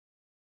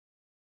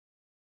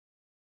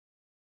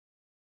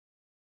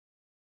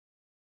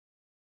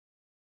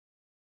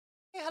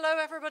Hello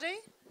everybody.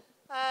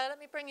 Let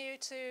me bring you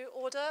to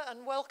order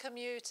and welcome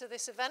you to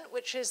this event,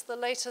 which is the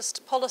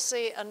latest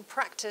policy and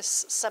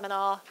practice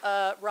seminar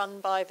run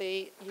by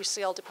the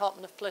UCL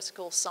Department of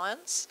Political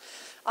Science.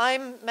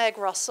 I'm Meg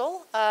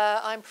Russell.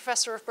 I'm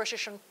Professor of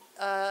British and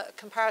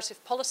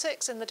Comparative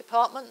Politics in the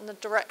department and the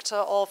Director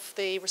of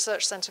the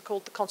research centre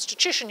called the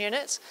Constitution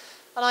Unit,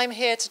 and I'm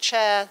here to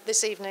chair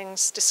this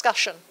evening's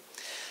discussion.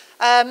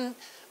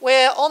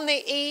 We're on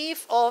the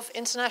eve of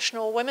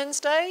International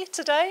Women's Day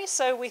today,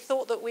 so we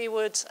thought that we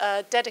would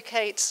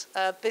dedicate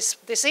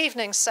this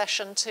evening's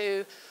session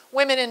to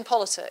women in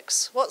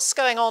politics. What's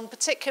going on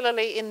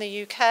particularly in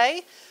the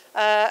UK,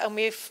 and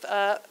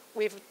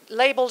we've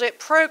labelled it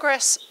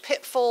Progress,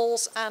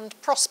 Pitfalls and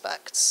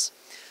Prospects.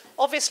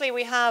 Obviously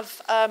we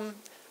have an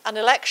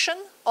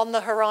election on the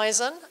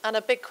horizon, and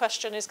a big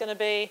question is going to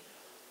be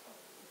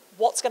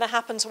what's going to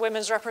happen to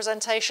women's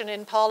representation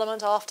in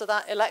Parliament after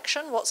that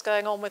election? What's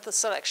going on with the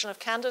selection of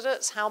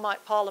candidates? How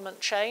might Parliament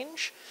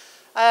change?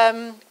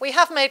 We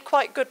have made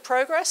quite good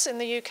progress in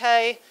the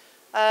UK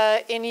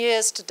in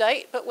years to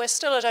date, but we're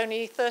still at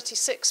only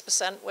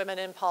 36% women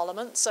in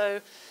Parliament. So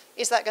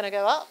is that going to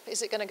go up?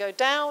 Is it going to go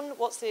down?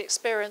 What's the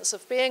experience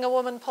of being a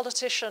woman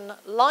politician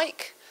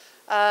like?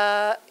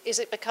 Is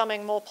it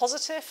becoming more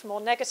positive, more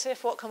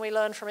negative? What can we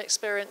learn from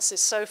experiences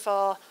so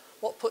far?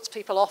 What puts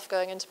people off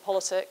going into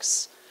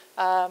politics?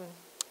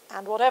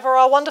 And whatever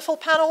our wonderful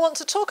panel want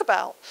to talk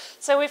about.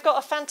 So we've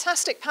got a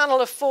fantastic panel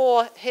of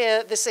 4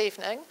 here this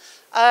evening.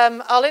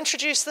 I'll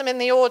introduce them in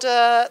the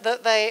order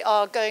that they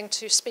are going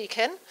to speak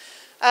in.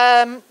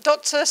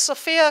 Dr.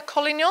 Sophia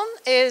Collignon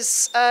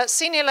is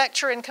Senior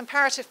Lecturer in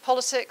Comparative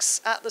Politics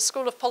at the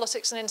School of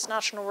Politics and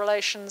International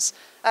Relations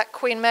at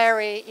Queen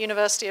Mary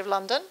University of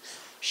London.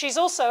 She's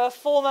also a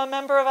former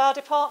member of our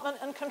department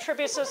and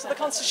contributor to the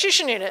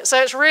Constitution Unit.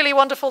 So it's really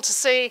wonderful to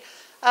see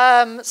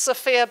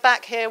Sophia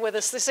back here with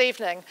us this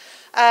evening.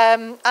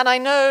 And I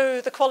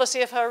know the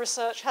quality of her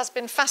research has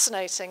been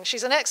fascinating.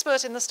 She's an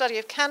expert in the study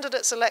of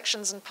candidates,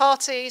 elections and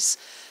parties,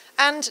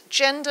 and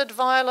gendered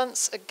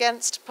violence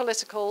against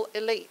political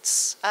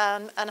elites.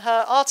 And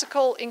her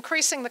article,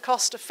 Increasing the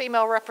Cost of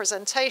Female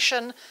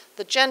Representation,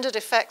 the Gendered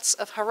Effects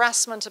of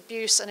Harassment,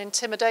 Abuse and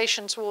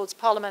Intimidation Towards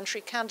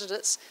Parliamentary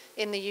Candidates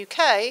in the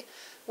UK,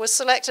 was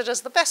selected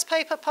as the best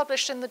paper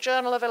published in the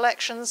Journal of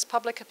Elections,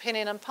 Public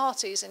Opinion and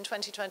Parties in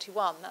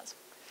 2021. That's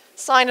a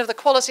sign of the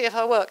quality of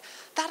her work.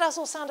 That does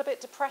all sound a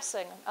bit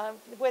depressing.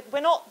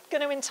 We're not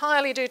going to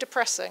entirely do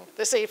depressing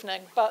this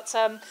evening, but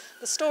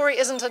the story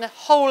isn't a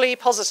wholly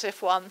positive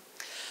one.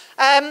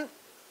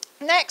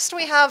 Next,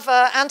 we have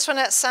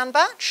Antoinette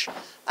Sandbach,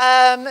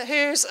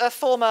 who's a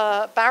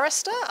former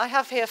barrister. I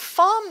have here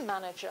farm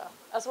manager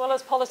as well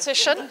as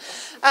politician.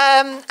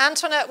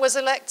 Antoinette was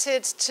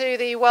elected to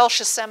the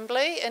Welsh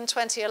Assembly in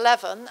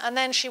 2011, and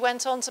then she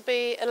went on to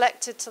be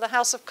elected to the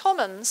House of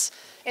Commons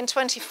in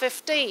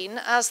 2015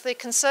 as the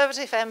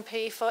Conservative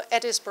MP for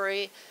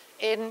Eddisbury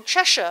in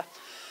Cheshire.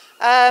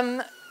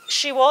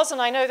 She was,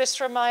 and I know this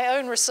from my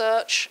own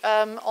research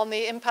on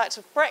the impact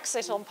of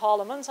Brexit on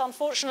Parliament,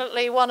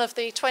 unfortunately one of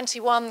the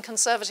 21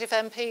 Conservative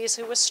MPs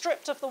who was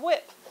stripped of the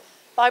whip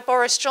by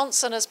Boris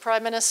Johnson as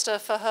Prime Minister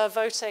for her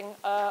voting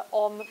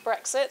on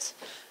Brexit.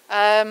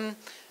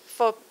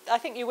 For, I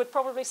think you would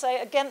probably say,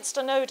 against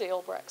a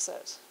no-deal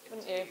Brexit,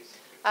 wouldn't you?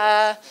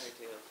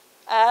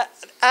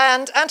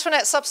 And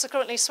Antoinette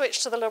subsequently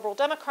switched to the Liberal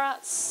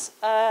Democrats,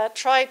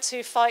 tried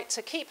to fight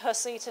to keep her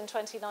seat in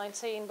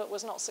 2019, but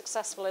was not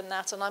successful in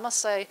that. And I must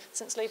say,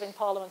 since leaving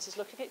Parliament, is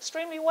looking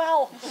extremely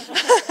well.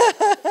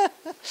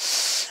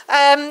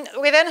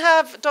 We then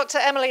have Dr.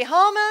 Emily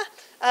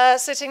Harmer,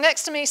 sitting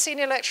next to me,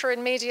 Senior Lecturer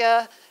in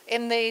Media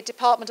in the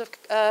Department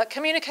of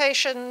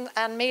Communication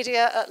and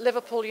Media at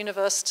Liverpool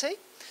University.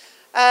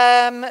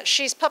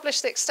 She's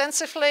published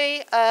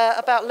extensively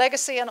about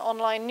legacy and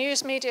online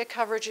news media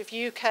coverage of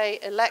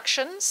UK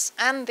elections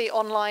and the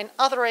online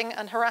othering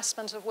and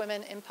harassment of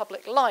women in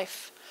public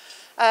life.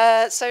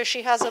 So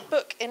she has a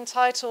book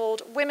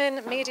entitled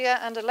Women, Media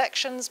and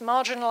Elections,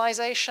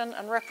 Marginalisation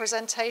and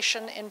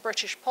Representation in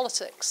British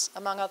Politics,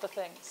 among other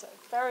things. So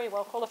very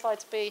well qualified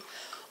to be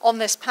on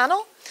this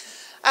panel.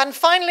 And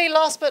finally,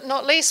 last but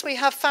not least, we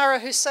have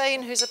Farah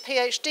Hussain, who's a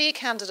PhD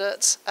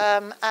candidate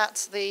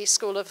at the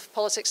School of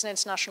Politics and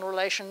International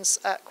Relations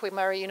at Queen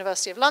Mary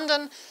University of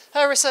London.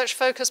 Her research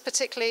focus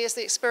particularly is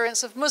the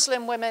experience of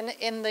Muslim women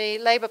in the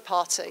Labour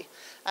Party,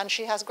 and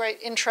she has great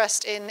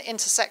interest in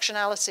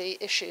intersectionality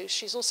issues.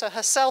 She's also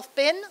herself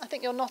been, I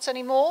think you're not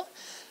anymore,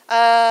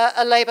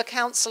 a Labour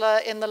councillor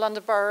in the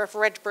London Borough of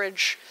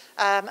Redbridge,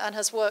 and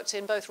has worked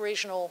in both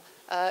regional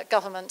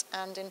government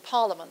and in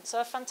Parliament.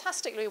 So a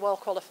fantastically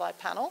well-qualified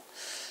panel.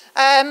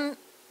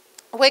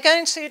 We're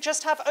going to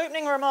just have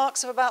opening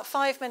remarks of about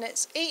 5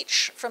 minutes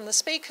each from the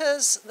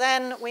speakers.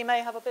 Then we may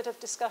have a bit of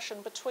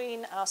discussion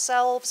between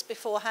ourselves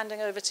before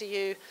handing over to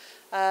you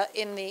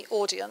in the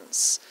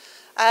audience.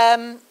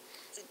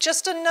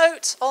 Just a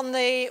note on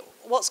the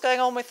what's going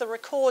on with the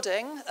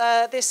recording.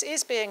 This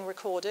is being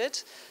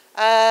recorded.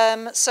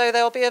 So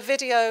there will be a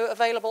video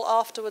available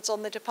afterwards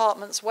on the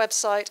department's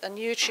website and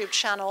YouTube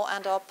channel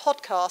and our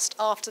podcast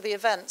after the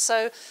event.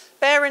 So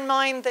bear in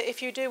mind that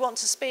if you do want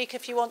to speak,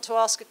 if you want to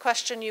ask a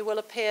question, you will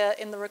appear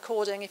in the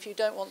recording. If you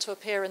don't want to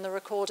appear in the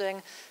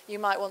recording, you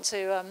might want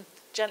to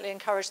gently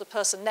encourage the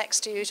person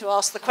next to you to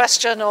ask the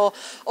question or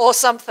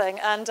something.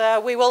 And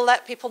we will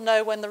let people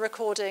know when the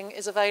recording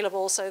is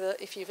available so that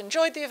if you've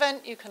enjoyed the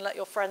event, you can let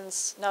your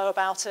friends know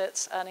about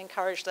it and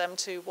encourage them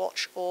to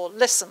watch or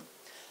listen.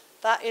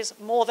 That is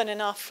more than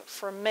enough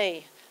from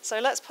me.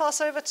 So let's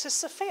pass over to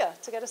Sophia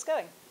to get us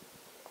going.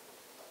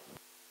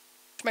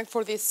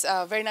 For this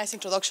very nice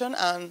introduction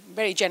and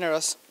very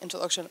generous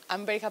introduction.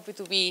 I'm very happy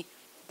to be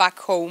back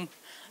home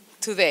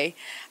today.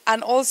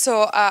 And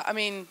also, I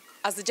mean,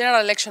 as the general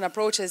election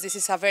approaches, this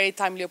is a very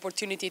timely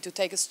opportunity to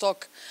take a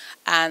stock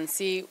and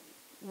see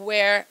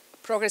where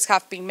progress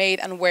has been made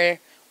and where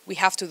we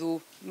have to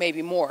do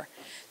maybe more.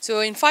 So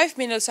in 5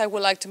 minutes, I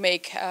would like to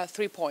make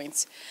 3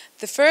 points.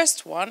 The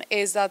first one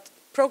is that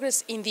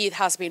progress indeed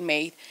has been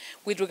made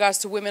with regards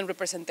to women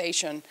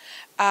representation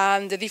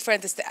and the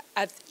different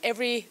at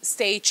every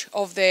stage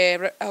of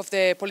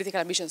the political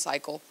ambition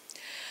cycle.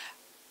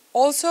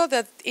 Also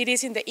that it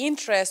is in the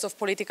interest of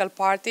political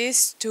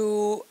parties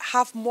to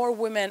have more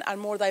women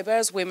and more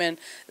diverse women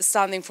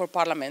standing for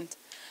parliament.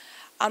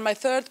 And my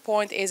third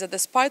point is that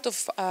despite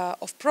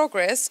of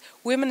progress,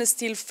 women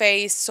still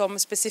face some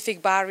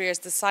specific barriers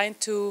designed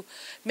to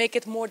make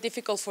it more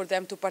difficult for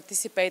them to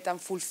participate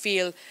and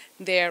fulfill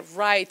their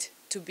right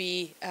to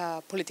be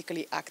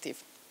politically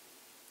active.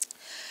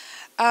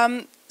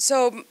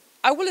 So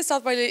I will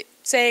start by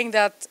saying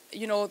that,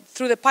 you know,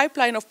 through the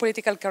pipeline of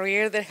political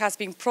career, there has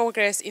been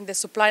progress in the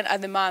supply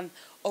and demand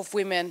of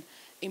women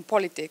in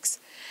politics.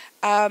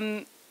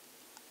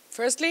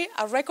 Firstly,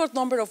 a record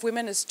number of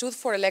women stood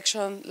for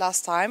election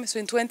last time. So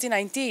in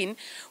 2019,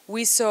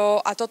 we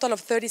saw a total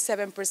of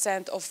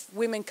 37% of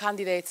women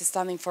candidates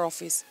standing for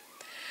office.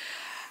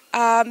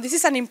 This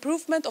is an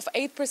improvement of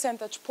 8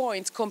 percentage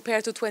points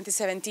compared to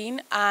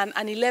 2017 and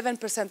an 11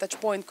 percentage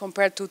point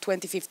compared to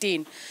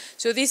 2015.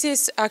 So this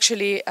is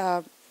actually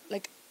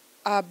like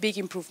a big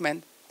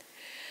improvement.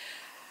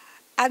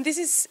 And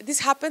this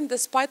happened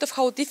despite of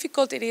how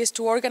difficult it is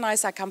to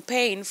organize a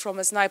campaign from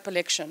a snipe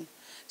election.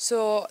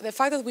 So the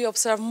fact that we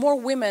observed more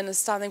women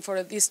standing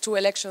for these 2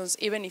 elections,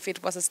 even if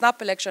it was a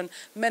snap election,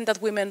 meant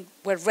that women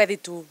were ready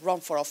to run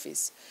for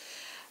office.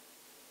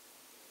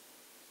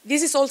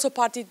 This is also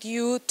partly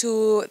due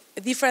to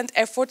different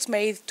efforts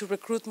made to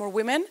recruit more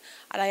women,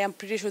 and I am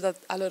pretty sure that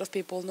a lot of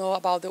people know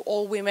about the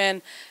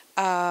all-women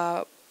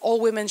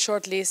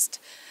shortlist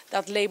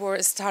that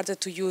Labour started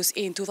to use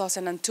in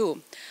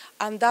 2002.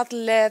 And that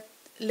led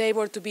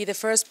Labour to be the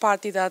first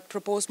party that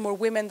proposed more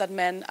women than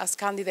men as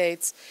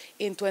candidates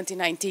in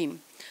 2019.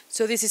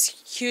 So this is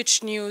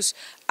huge news,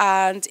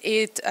 and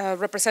it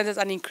represented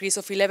an increase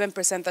of 11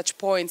 percentage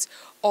points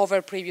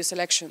over previous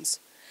elections.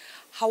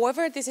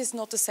 However, this is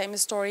not the same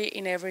story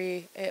in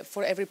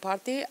for every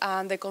party,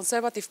 and the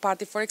Conservative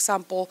Party, for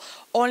example,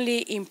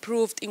 only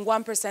improved in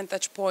 1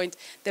 percentage point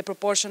the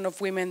proportion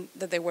of women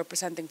that they were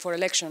presenting for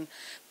election,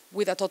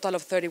 with a total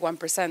of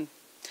 31%.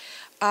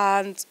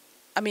 And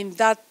I mean,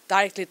 that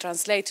directly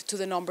translates to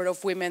the number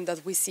of women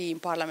that we see in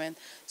Parliament.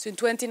 So in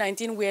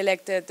 2019, we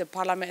elected the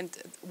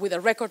Parliament with a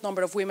record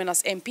number of women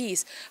as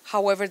MPs.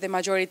 However, the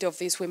majority of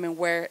these women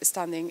were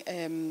standing,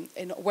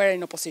 were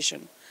in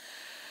opposition.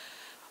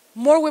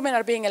 More women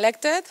are being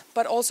elected,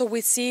 but also we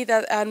see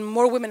that, and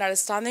more women are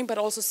standing, but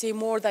also see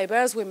more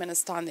diverse women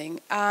standing.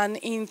 And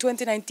in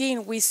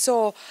 2019, we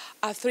saw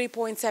a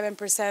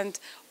 3.7%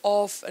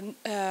 of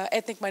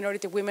ethnic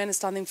minority women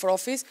standing for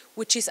office,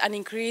 which is an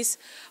increase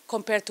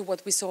compared to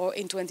what we saw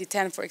in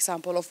 2010, for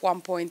example, of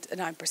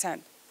 1.9%.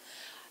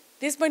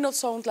 This might not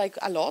sound like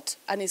a lot,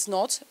 and it's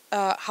not.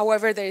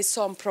 However, there is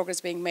some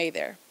progress being made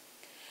there.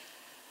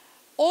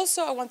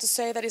 Also, I want to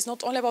say that it's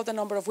not only about the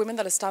number of women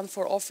that stand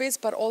for office,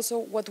 but also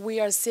what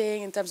we are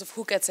seeing in terms of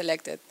who gets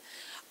elected.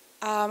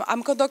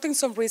 I'm conducting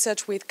some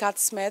research with Kat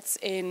Smets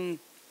in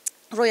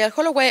Royal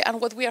Holloway, and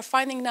what we are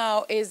finding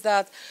now is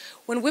that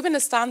when women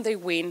stand, they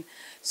win.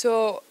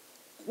 So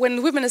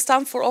when women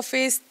stand for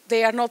office,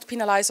 they are not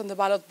penalized on the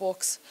ballot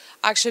box.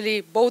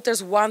 Actually,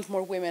 voters want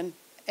more women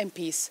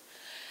MPs.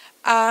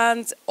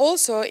 And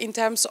also, in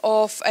terms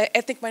of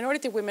ethnic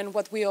minority women,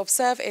 what we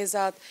observe is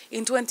that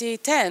in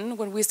 2010,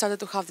 when we started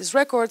to have these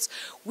records,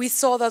 we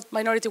saw that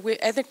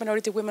ethnic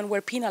minority women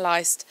were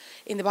penalized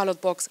in the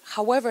ballot box.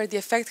 However, the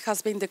effect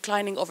has been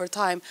declining over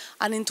time.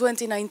 And in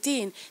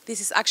 2019,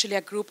 this is actually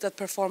a group that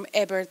performed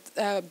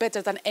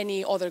better than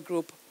any other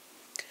group.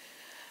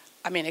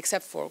 I mean,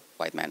 except for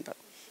white men, but,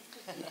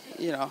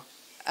 you know.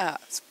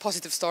 It's a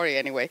positive story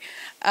anyway.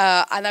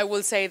 And I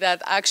will say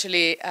that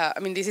actually, I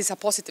mean, this is a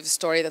positive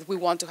story that we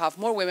want to have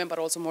more women, but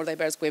also more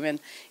diverse women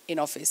in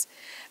office.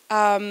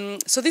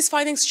 So these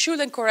findings should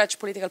encourage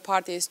political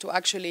parties to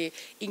actually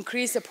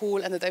increase the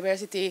pool and the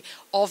diversity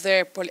of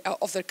their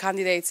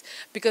candidates,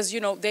 because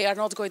they are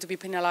not going to be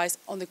penalized.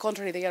 On the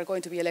contrary, they are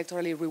going to be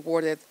electorally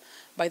rewarded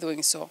by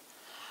doing so.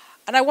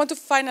 And I want to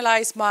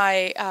finalize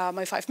my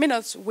 5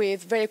 minutes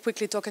with very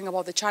quickly talking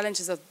about the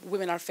challenges that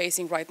women are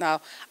facing right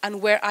now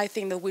and where I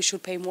think that we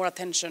should pay more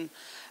attention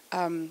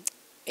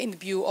in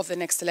view of the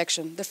next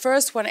election. The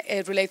first one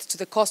relates to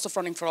the cost of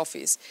running for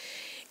office.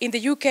 In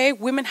the UK,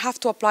 women have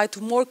to apply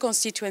to more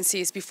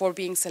constituencies before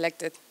being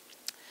selected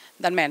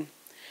than men.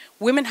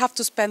 Women have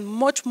to spend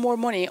much more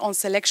money on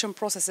selection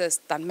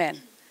processes than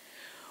men.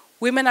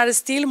 Women are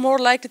still more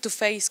likely to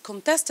face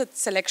contested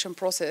selection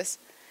process,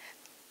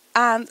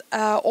 and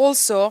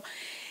also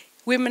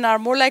women are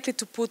more likely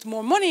to put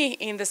more money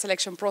in the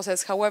selection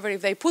process. However,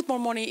 if they put more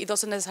money, it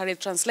doesn't necessarily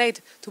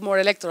translate to more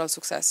electoral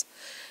success.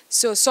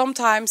 So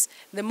sometimes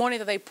the money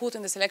that they put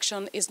in the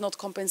selection is not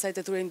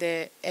compensated during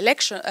the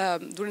election,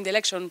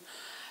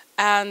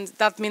 and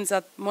that means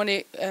that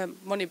money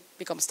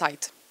becomes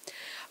tight.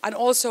 And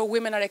also,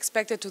 women are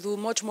expected to do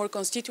much more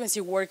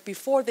constituency work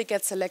before they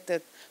get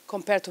selected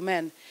compared to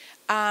men,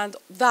 and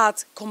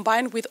that,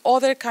 combined with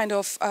other kind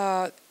of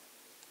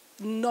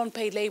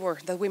non-paid labor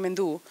that women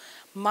do,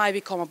 might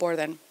become a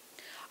burden.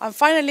 And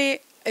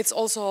finally, it's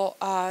also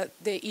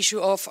the issue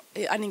of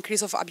an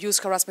increase of abuse,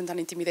 harassment, and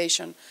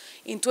intimidation.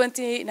 In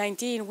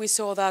 2019, we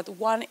saw that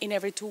 1 in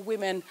every 2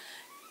 women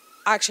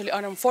actually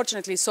and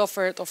unfortunately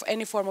suffered of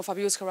any form of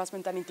abuse,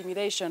 harassment, and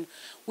intimidation,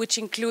 which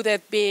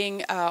included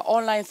being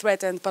online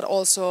threatened, but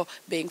also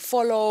being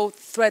followed,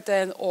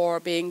 threatened,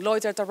 or being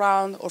loitered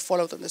around or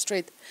followed on the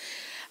street.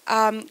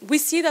 We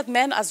see that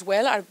men as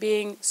well are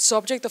being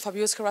subject of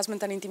abuse,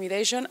 harassment, and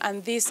intimidation,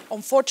 and this,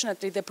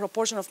 unfortunately, the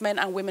proportion of men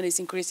and women is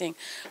increasing.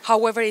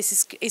 However,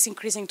 it's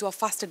increasing to a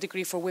faster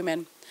degree for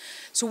women.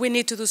 So we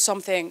need to do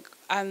something,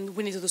 and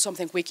we need to do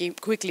something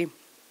quickly.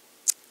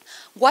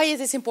 Why is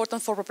this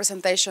important for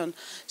representation?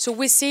 So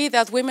we see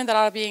that women that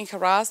are being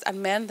harassed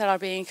and men that are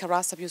being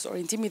harassed, abused, or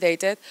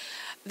intimidated,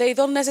 they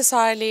don't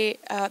necessarily,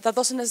 that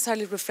doesn't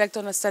necessarily reflect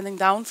on a standing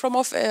down from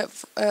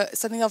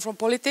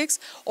politics,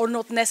 or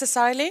not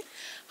necessarily.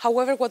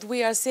 However, what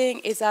we are seeing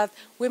is that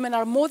women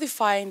are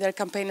modifying their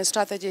campaign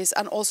strategies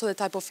and also the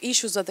type of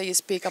issues that they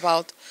speak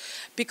about.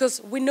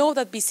 Because we know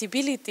that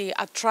visibility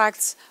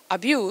attracts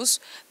abuse,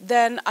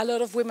 then a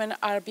lot of women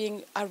are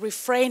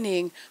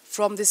refraining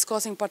from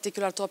discussing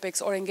particular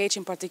topics or engaging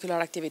in particular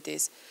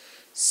activities.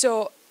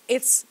 So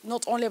it's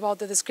not only about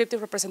the descriptive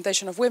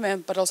representation of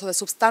women, but also the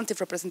substantive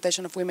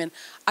representation of women,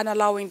 and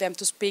allowing them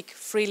to speak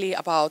freely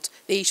about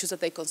the issues that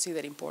they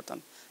consider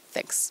important.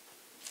 Thanks.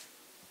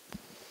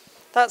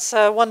 That's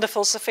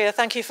wonderful, Sophia.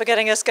 Thank you for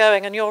getting us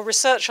going. And your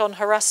research on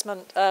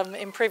harassment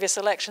in previous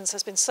elections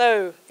has been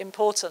so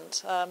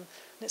important.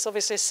 It's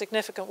obviously a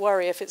significant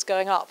worry if it's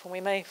going up, and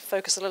we may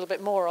focus a little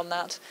bit more on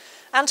that.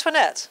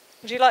 Antoinette,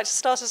 would you like to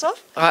start us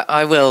off?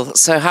 I will.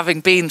 So having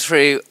been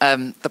through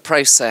the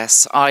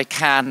process, I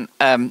can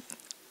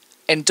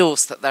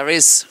endorse that there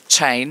is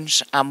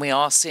change and we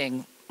are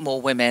seeing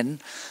more women.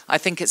 I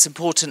think it's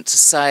important to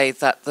say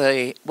that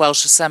the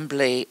Welsh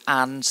Assembly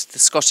and the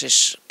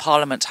Scottish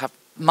Parliament have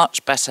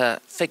much better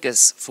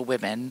figures for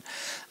women.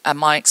 And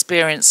my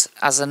experience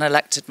as an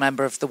elected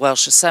member of the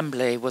Welsh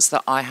Assembly was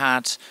that I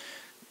had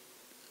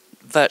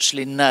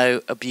virtually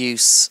no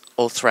abuse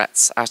or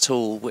threats at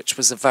all, which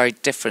was a very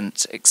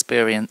different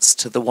experience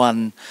to the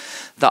one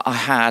that I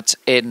had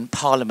in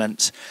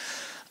Parliament.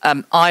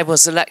 I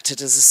was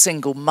elected as a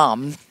single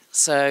mum,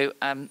 so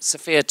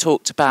Sophia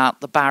talked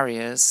about the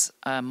barriers.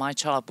 My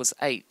child was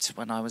 8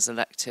 when I was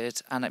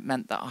elected, and it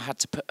meant that I had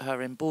to put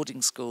her in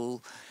boarding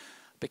school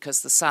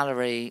because the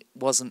salary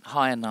wasn't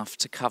high enough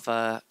to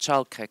cover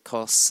childcare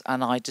costs,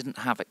 and I didn't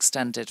have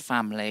extended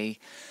family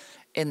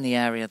in the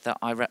area that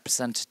I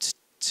represented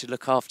to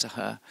look after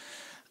her.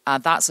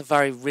 And that's a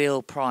very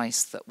real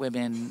price that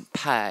women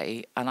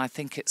pay, and I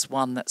think it's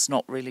one that's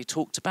not really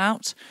talked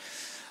about.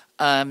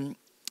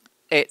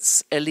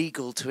 It's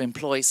illegal to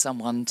employ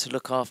someone to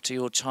look after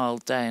your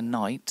child day and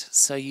night,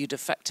 so you'd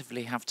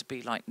effectively have to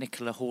be like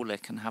Nicola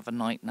Horlick and have a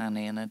night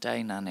nanny and a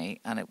day nanny,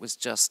 and it was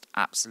just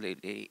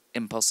absolutely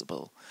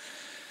impossible.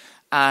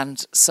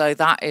 And so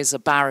that is a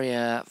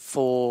barrier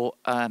for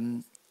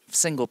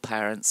single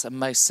parents, and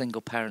most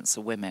single parents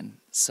are women.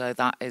 So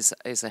that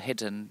is a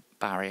hidden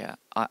barrier,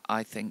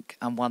 I think,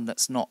 and one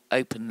that's not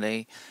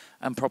openly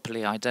and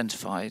properly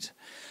identified.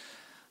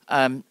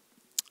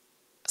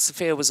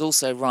 Sophia was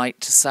also right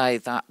to say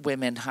that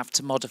women have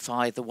to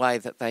modify the way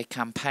that they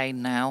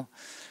campaign now.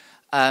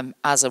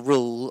 As a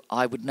rule,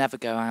 I would never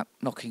go out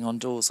knocking on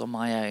doors on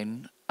my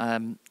own,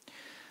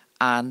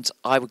 and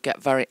I would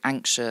get very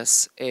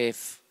anxious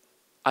if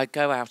I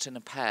go out in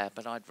a pair,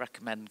 but I'd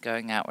recommend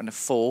going out in a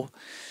 4.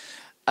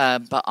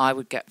 But I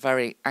would get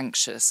very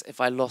anxious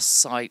if I lost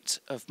sight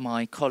of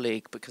my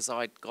colleague because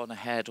I'd gone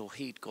ahead or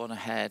he'd gone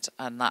ahead,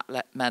 and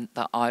that meant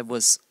that I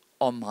was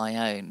on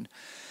my own.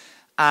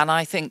 And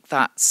I think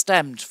that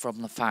stemmed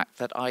from the fact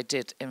that I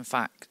did, in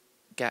fact,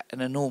 get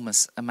an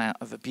enormous amount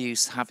of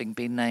abuse, having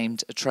been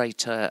named a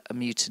traitor, a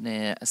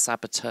mutineer, a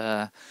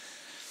saboteur,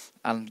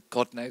 and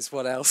God knows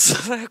what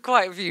else. There are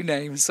quite a few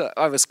names that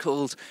I was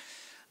called.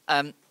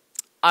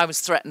 I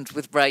was threatened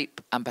with rape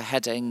and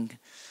beheading,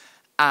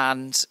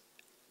 and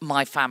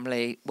my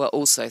family were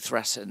also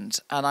threatened.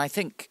 And I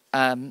think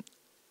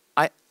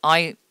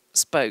I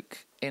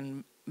spoke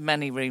in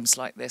many rooms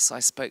like this. I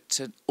spoke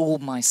to all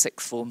my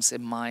sixth forms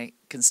in my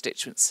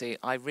constituency.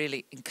 I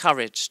really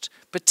encouraged,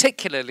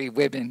 particularly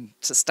women,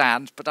 to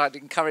stand, but I'd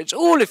encourage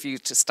all of you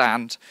to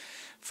stand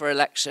for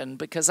election,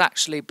 because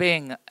actually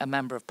being a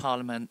member of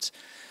Parliament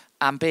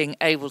and being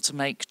able to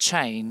make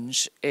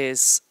change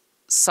is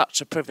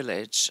such a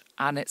privilege,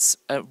 and it's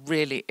a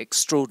really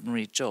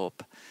extraordinary job.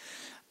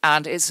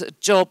 And it's a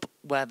job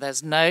where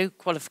there's no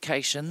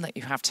qualification that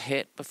you have to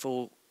hit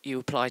before you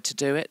apply to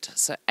do it.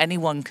 So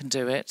anyone can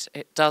do it.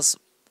 It does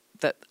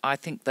that. I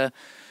think the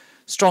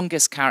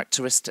strongest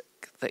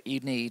characteristic that you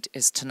need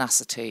is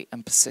tenacity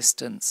and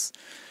persistence.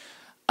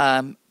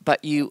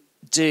 But you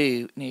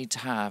do need to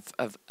have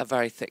a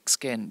very thick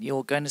skin.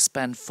 You're going to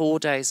spend 4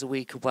 days a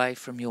week away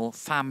from your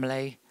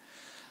family,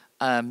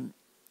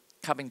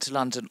 coming to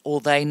London, or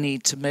they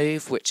need to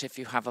move, which if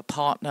you have a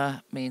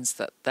partner means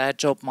that their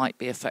job might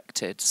be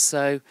affected.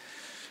 So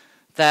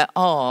there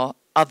are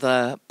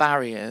other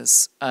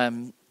barriers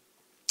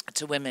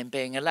to women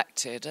being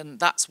elected, and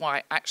that's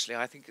why actually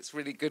I think it's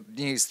really good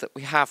news that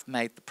we have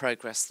made the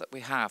progress that we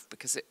have,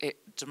 because it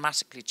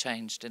dramatically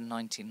changed in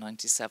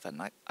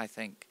 1997, I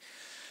think.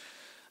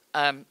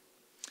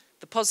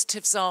 The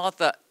positives are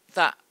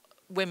that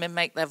women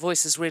make their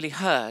voices really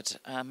heard.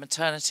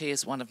 Maternity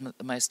is one of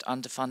the most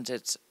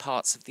underfunded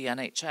parts of the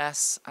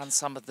NHS, and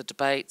some of the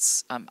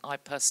debates. I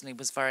personally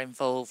was very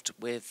involved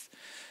with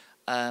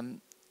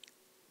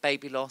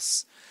baby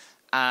loss,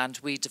 and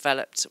we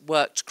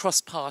worked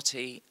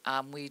cross-party,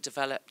 and we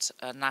developed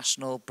a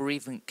national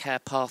bereavement care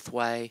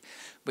pathway,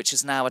 which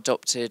is now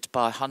adopted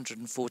by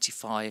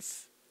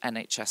 145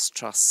 NHS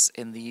trusts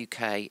in the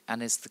UK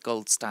and is the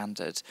gold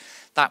standard.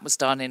 That was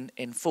done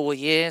in 4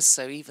 years,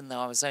 so even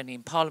though I was only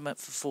in Parliament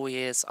for 4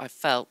 years, I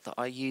felt that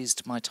I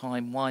used my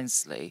time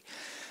wisely.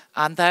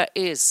 And there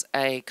is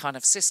a kind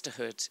of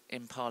sisterhood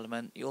in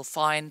Parliament. You'll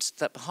find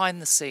that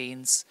behind the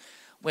scenes,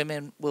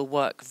 women will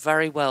work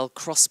very well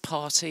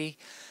cross-party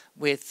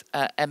with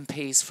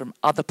MPs from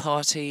other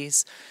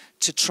parties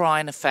to try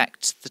and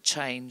affect the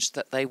change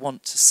that they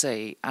want to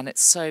see. And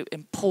it's so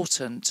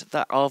important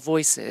that our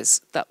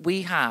voices, that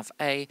we have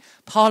a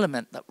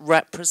Parliament that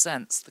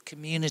represents the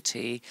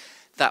community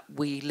that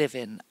we live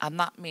in. And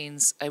that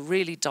means a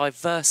really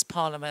diverse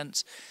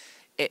Parliament.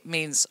 It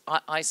means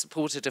I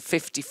supported a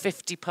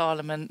 50-50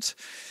 Parliament.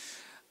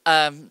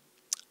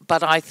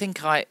 But I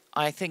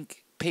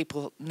think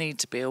people need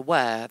to be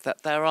aware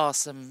that there are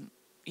some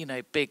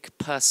big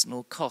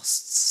personal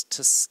costs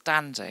to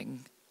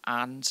standing,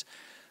 and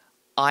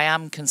I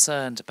am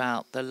concerned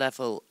about the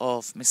level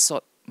of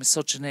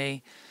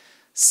misogyny,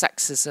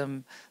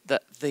 sexism,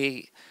 that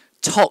the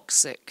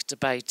toxic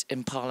debate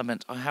in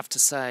Parliament. I have to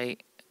say,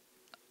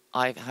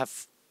 I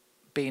have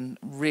been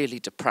really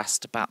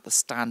depressed about the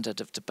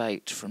standard of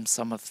debate from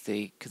some of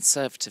the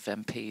Conservative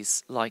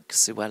MPs like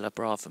Suella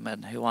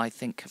Braverman, who I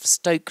think have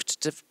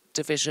stoked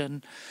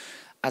division.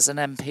 As an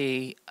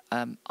MP,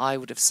 I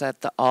would have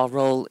said that our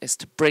role is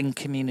to bring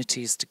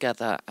communities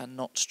together and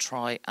not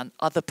try and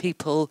other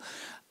people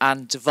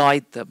and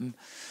divide them.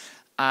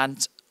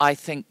 And I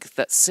think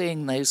that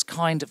seeing those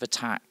kind of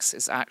attacks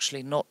is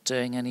actually not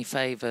doing any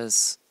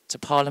favours to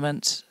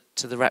Parliament,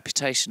 to the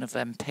reputation of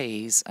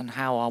MPs and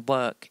how our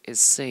work is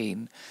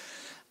seen.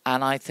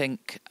 And I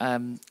think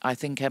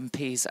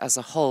MPs as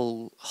a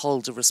whole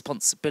hold a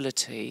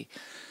responsibility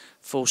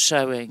for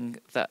showing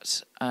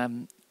that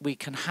we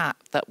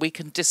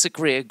can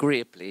disagree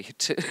agreeably,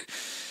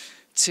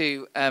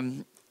 to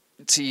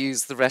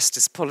use the "rest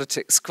is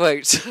politics"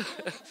 quote.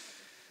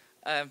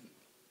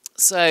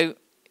 So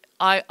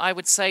I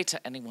would say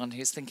to anyone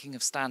who's thinking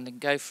of standing,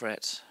 go for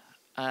it.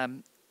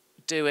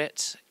 Do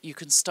it. You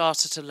can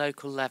start at a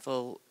local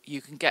level.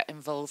 You can get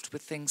involved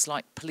with things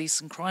like police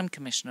and crime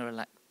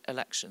commissioner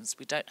elections.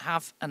 We don't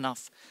have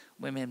enough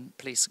women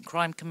police and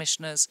crime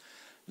commissioners.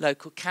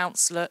 Local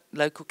council,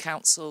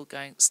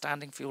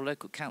 standing for your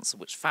local council,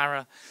 which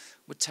Farah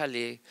would tell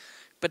you.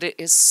 But it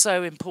is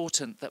so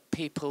important that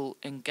people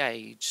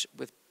engage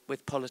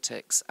with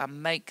politics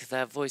and make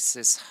their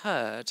voices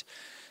heard.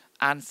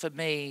 And for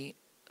me,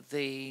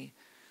 the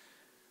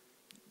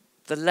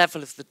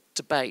level of the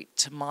debate,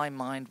 to my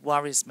mind,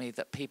 worries me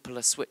that people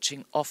are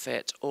switching off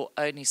it or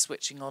only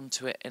switching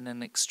onto it in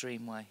an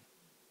extreme way.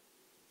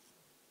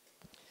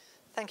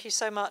 Thank you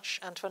so much,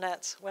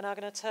 Antoinette. We're now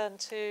going to turn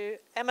to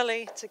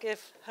Emily to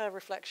give her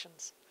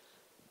reflections.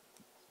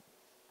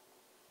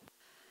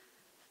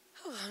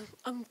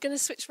 I'm going to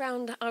switch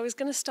round. I was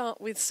going to start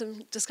with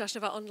some discussion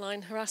about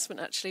online harassment,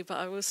 actually, but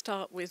I will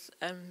start with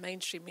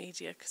mainstream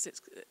media, because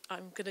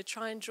I'm going to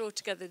try and draw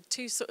together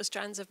two sort of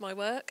strands of my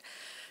work.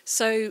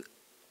 So,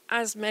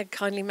 as Meg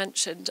kindly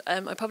mentioned,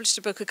 I published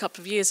a book a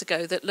couple of years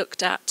ago that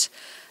looked at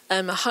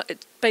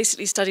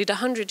basically studied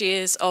 100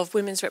 years of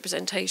women's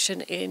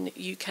representation in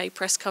UK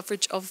press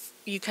coverage of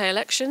UK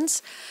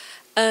elections.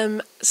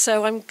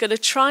 So I'm going to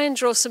try and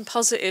draw some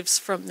positives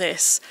from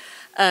this,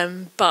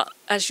 but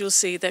as you'll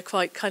see, they're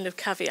quite kind of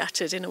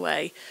caveated in a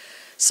way.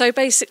 So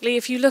basically,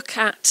 if you look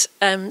at,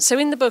 so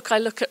in the book I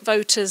look at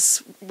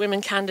voters,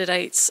 women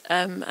candidates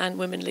and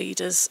women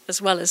leaders,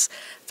 as well as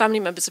family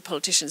members of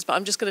politicians, but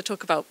I'm just going to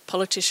talk about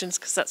politicians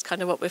because that's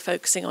kind of what we're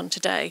focusing on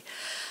today.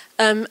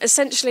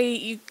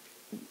 Essentially,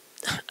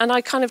 and I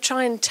kind of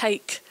try and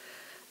take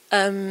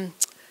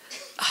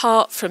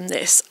heart from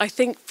this. I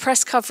think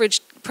press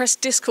coverage, press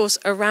discourse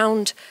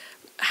around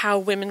how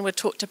women were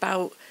talked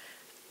about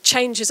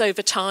changes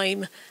over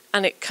time,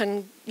 and it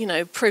can, you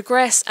know,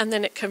 progress and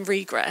then it can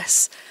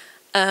regress.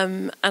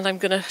 And I'm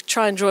going to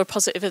try and draw a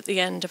positive at the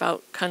end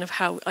about kind of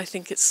how I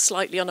think it's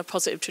slightly on a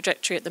positive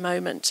trajectory at the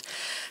moment.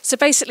 So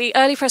basically,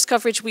 early press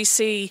coverage we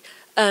see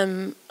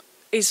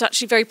is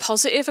actually very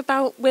positive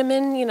about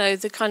women, you know,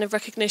 the kind of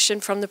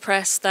recognition from the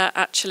press that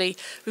actually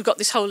we've got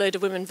this whole load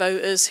of women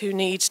voters who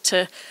need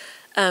to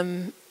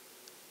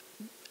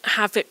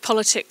have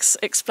politics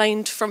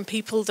explained from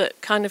people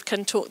that kind of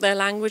can talk their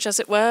language, as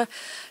it were.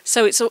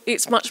 So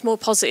it's much more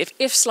positive,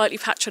 if slightly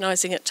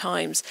patronising at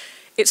times.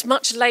 It's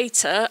much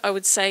later, I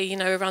would say, you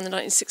know, around the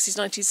 1960s,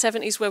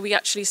 1970s, where we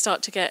actually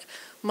start to get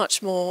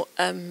much more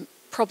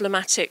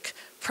problematic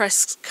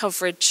press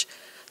coverage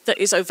that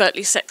is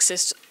overtly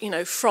sexist, you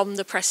know, from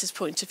the press's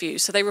point of view.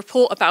 So they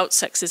report about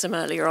sexism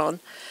earlier on,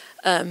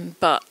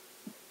 but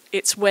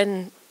it's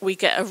when we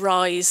get a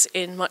rise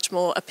in much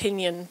more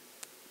opinion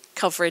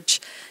coverage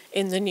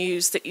in the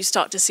news that you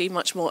start to see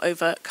much more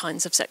overt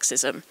kinds of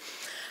sexism.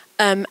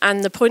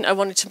 And the point I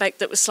wanted to make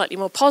that was slightly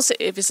more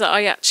positive is that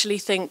I actually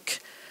think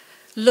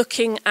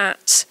looking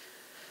at,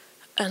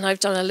 and I've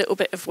done a little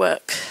bit of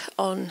work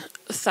on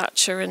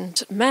Thatcher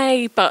and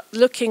May, but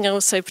looking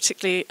also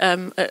particularly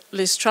at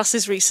Liz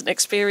Truss's recent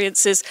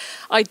experiences,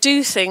 I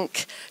do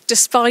think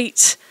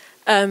despite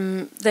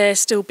there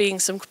still being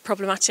some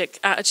problematic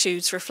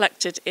attitudes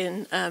reflected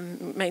in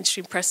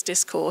mainstream press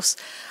discourse,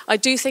 I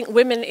do think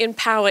women in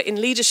power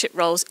in leadership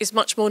roles is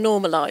much more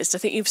normalised. I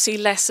think you see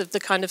less of the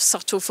kind of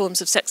subtle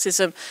forms of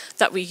sexism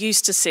that we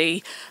used to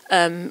see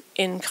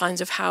in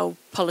kinds of how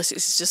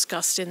politics is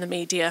discussed in the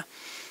media.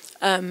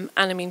 And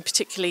I mean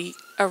particularly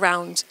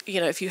around, you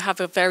know, if you have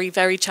a very,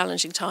 very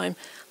challenging time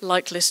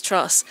like Liz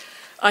Truss,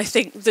 I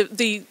think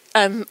the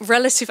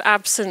relative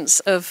absence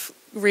of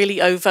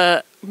really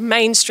overt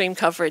mainstream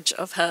coverage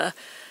of her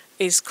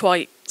is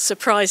quite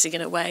surprising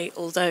in a way,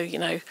 although, you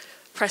know,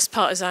 press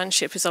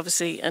partisanship is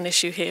obviously an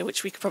issue here,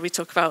 which we could probably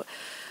talk about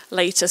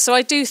later. So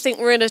I do think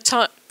we're in a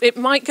time, it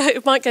might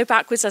go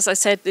backwards, as I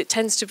said, it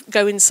tends to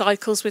go in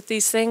cycles with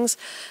these things.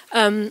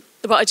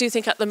 But I do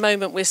think at the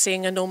moment we're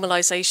seeing a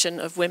normalisation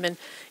of women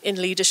in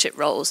leadership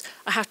roles.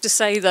 I have to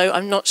say, though,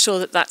 I'm not sure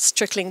that that's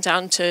trickling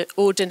down to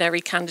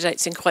ordinary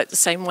candidates in quite the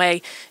same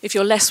way. If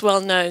you're less well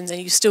known, then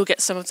you still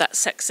get some of that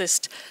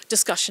sexist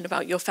discussion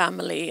about your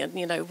family and,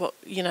 you know, what,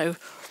 you know,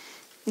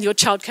 your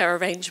childcare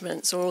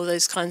arrangements or all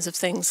those kinds of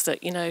things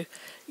that, you know,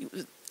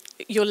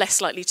 you're less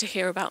likely to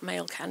hear about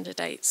male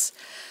candidates.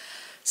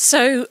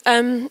 So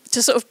to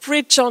sort of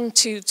bridge on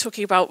to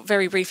talking about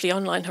very briefly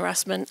online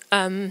harassment,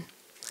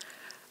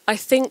 I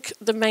think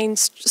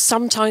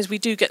sometimes we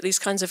do get these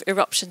kinds of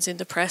eruptions in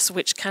the press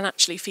which can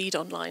actually feed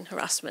online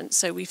harassment.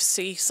 So we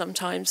see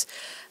sometimes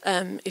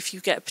if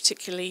you get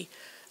particularly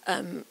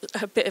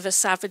a bit of a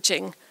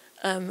savaging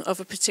of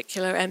a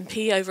particular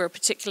MP over a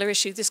particular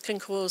issue, this can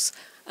cause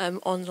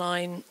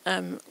online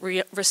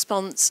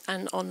response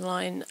and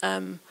online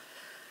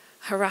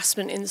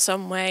harassment in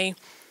some way.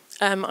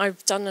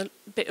 I've done a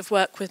bit of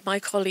work with my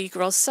colleague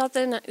Ros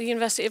Southern at the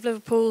University of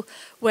Liverpool,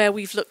 where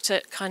we've looked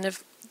at kind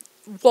of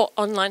what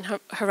online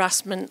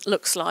harassment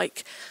looks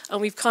like, and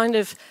we've kind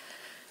of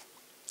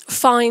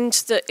find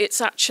that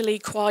it's actually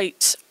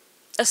quite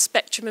a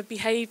spectrum of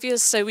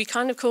behaviours. So we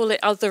kind of call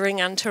it othering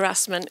and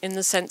harassment in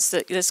the sense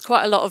that there's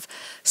quite a lot of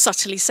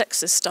subtly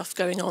sexist stuff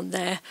going on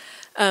there,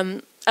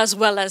 as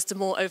well as the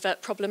more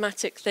overt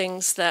problematic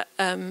things that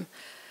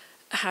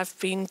have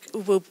been,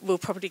 we'll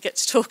probably get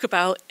to talk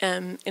about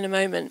in a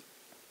moment.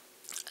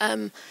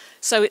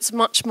 So it's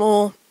much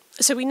more,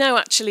 so we know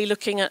actually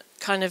looking at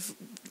kind of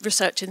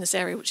research in this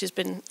area, which has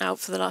been out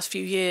for the last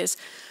few years,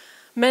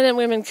 men and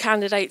women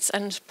candidates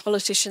and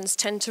politicians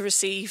tend to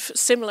receive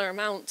similar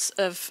amounts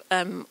of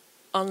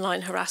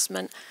online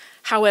harassment.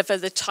 However,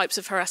 the types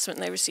of harassment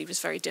they receive is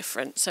very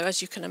different. So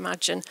as you can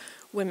imagine,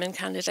 women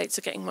candidates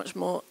are getting much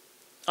more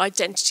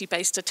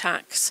identity-based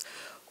attacks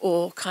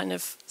or kind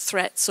of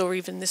threats, or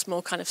even this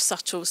more kind of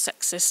subtle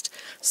sexist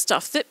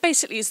stuff that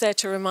basically is there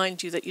to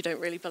remind you that you don't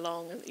really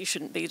belong and that you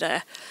shouldn't be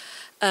there.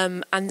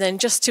 And then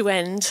just to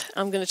end,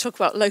 I'm going to talk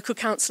about local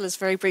councillors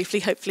very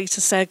briefly, hopefully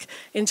to seg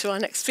into our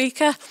next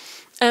speaker.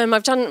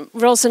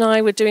 Ros and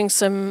I were doing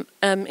some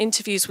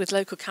interviews with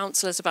local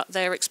councillors about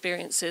their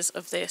experiences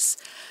of this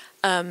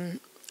over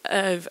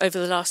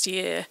the last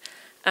year.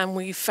 And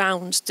we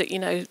found that, you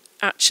know,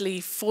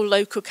 actually for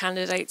local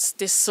candidates,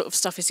 this sort of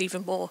stuff is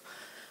even more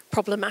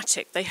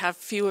problematic. They have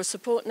fewer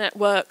support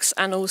networks,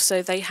 and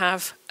also they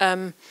have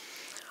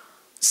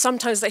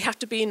sometimes they have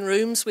to be in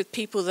rooms with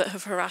people that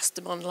have harassed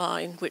them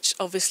online, which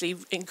obviously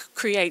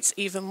creates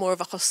even more of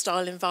a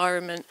hostile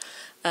environment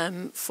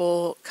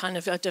for kind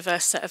of a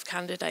diverse set of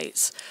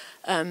candidates.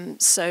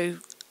 So,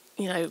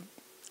 you know,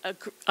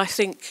 I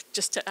think,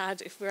 just to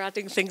add, if we're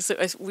adding things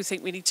that we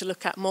think we need to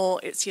look at more,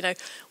 it's, you know,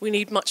 we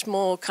need much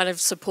more kind of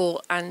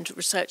support and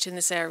research in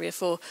this area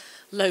for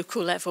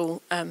local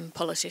level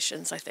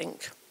politicians, I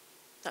think.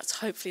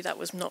 Hopefully that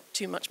was not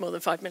too much more than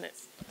 5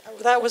 minutes.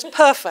 That was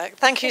perfect.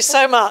 Thank you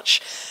so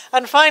much.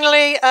 And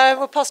finally,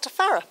 we'll pass to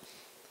Farah.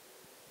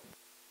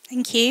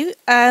 Thank you.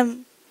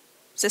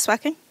 Is this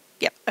working?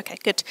 Yep. Okay,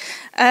 good.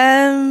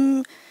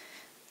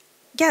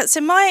 Yeah,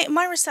 so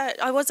my research,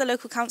 I was a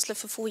local councillor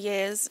for 4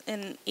 years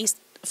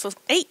for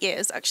 8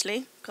 years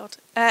actually,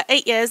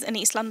 8 years in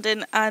East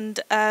London,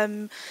 and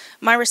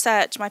my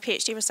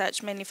PhD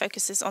research mainly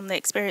focuses on the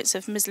experience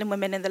of Muslim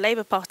women in the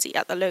Labour Party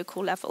at the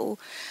local level.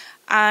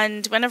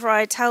 And whenever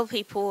I tell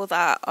people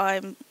that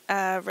I'm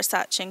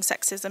researching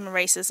sexism and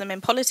racism in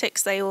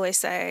politics, they always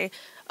say,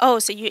 oh,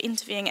 so you're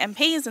interviewing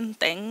MPs and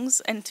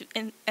things,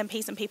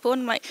 MPs and people?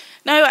 And I'm like,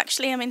 no,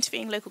 actually I'm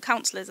interviewing local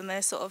councillors, and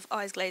their sort of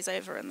eyes glaze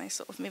over and they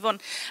sort of move on.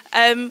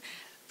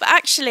 But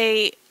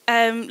actually,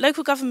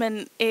 local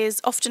government is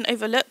often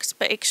overlooked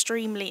but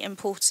extremely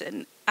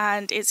important.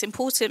 And it's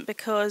important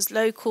because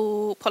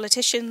local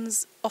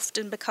politicians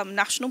often become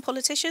national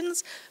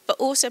politicians, but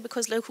also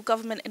because local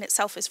government in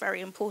itself is very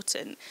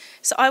important.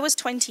 So I was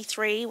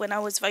 23 when I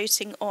was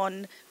voting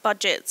on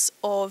budgets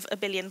of £1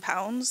 billion,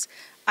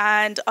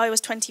 and I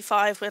was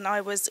 25 when I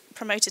was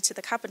promoted to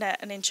the cabinet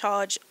and in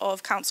charge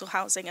of council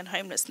housing and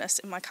homelessness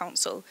in my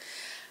council.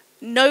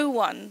 No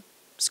one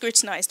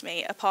scrutinised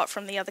me apart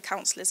from the other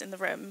councillors in the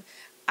room,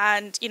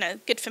 and, you know,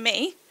 good for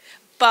me,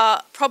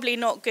 but probably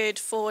not good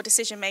for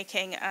decision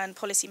making and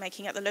policy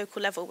making at the local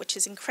level, which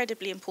is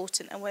incredibly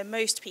important, and where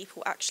most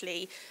people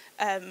actually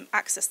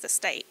access the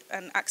state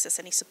and access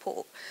any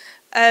support.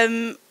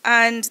 And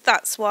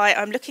that's why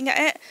I'm looking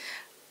at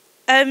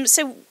it.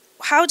 So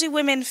how do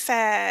women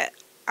fare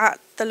at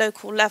the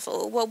local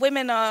level? Well,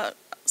 women are,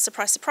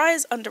 surprise,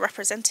 surprise,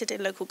 underrepresented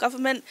in local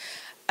government,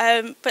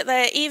 but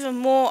they're even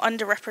more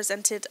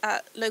underrepresented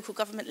at local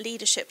government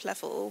leadership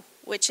level,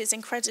 which is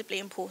incredibly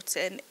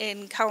important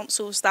in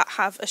councils that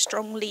have a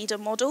strong leader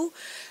model.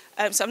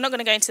 So I'm not going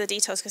to go into the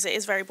details because it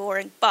is very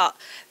boring, but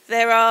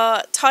there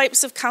are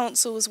types of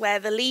councils where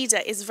the leader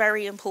is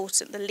very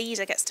important. The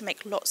leader gets to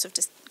make lots of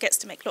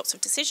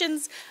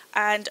decisions,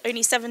 and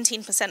only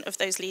 17% of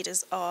those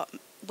leaders are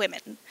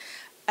women.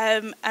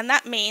 And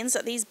that means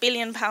that these £1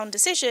 billion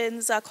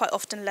decisions are quite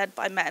often led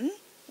by men,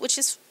 which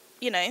is,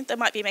 you know, they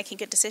might be making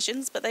good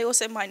decisions, but they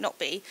also might not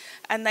be,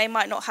 and they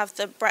might not have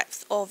the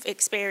breadth of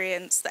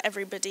experience that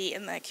everybody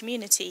in their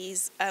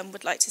communities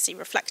would like to see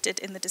reflected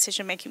in the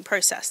decision-making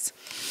process.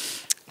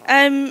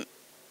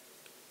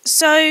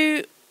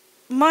 So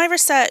my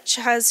research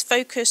has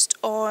focused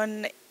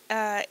on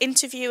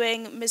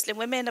interviewing Muslim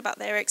women about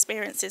their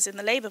experiences in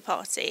the Labour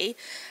Party,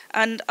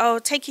 and I'll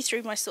take you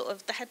through my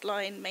the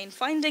headline main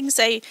findings.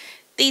 So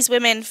these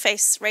women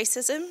face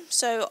racism.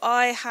 So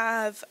I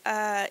have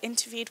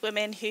interviewed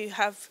women who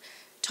have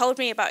told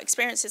me about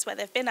experiences where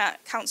they've been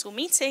at council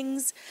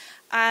meetings,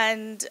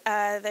 and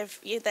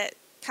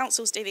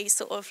councils do these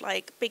sort of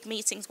like big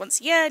meetings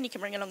once a year, and you can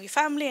bring along your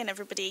family and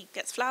everybody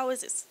gets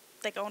flowers.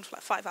 They go on for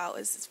like 5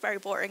 hours. It's very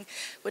boring.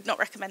 Would not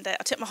recommend it.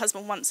 I took my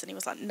husband once and he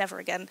was like, never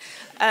again.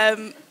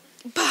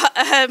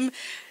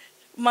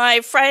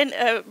 My friend,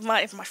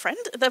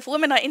 the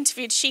woman I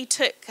interviewed, she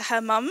took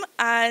her mum,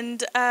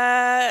 and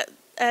a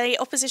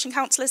opposition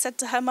councillor said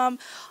to her mum,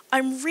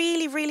 I'm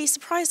really, really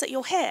surprised that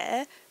you're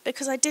here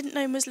because I didn't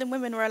know Muslim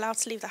women were allowed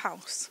to leave the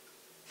house.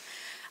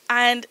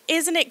 And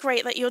isn't it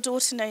great that your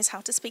daughter knows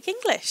how to speak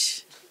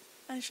English?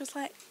 And she was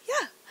like,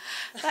 yeah,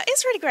 that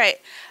is really great.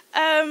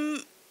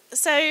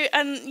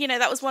 You know,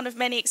 that was one of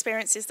many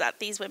experiences that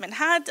these women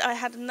had. I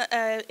had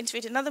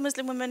interviewed another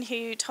Muslim woman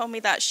who told me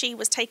that she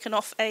was taken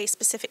off a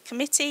specific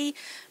committee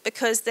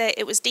because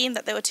it was deemed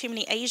that there were too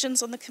many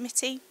Asians on the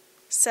committee.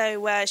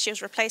 So she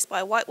was replaced by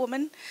a white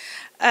woman.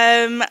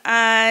 So,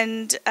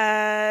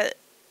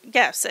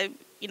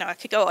 you know, I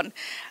could go on.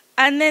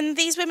 And then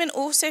these women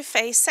also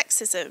face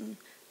sexism.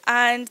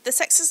 And the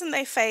sexism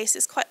they face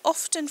is quite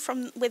often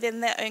from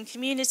within their own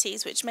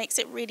communities, which makes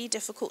it really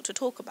difficult to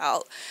talk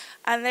about.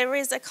 And there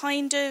is a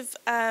kind of,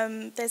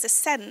 there's a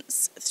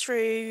sense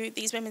through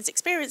these women's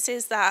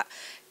experiences that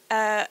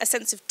a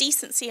sense of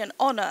decency and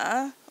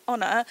honour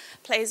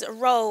plays a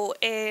role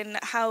in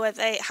how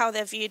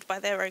they're viewed by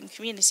their own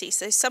community.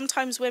 So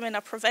sometimes women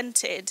are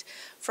prevented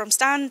from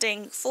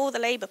standing for the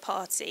Labour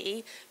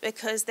Party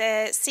because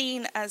they're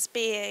seen as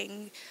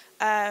being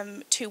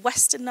too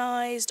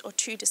westernised or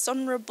too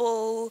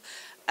dishonourable,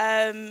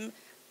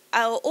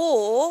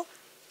 or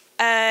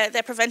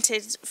they're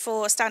prevented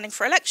for standing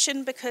for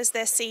election because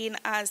they're seen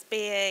as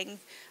being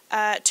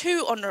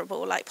too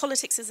honourable, like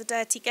politics is a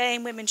dirty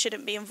game, women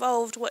shouldn't be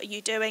involved, what are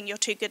you doing, you're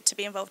too good to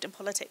be involved in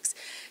politics.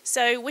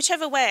 So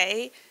whichever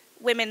way,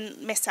 women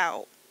miss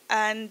out.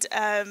 And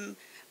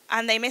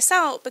they miss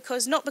out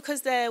because not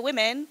because they're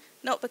women,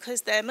 not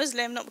because they're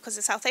Muslim, not because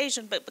they're South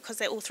Asian, but because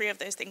they're all three of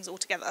those things all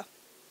together.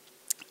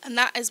 And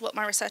that is what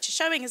my research is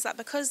showing, is that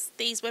because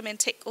these women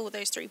tick all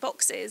those three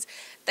boxes,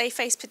 they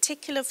face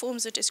particular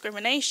forms of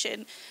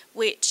discrimination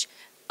which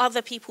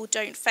other people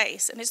don't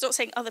face. And it's not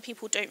saying other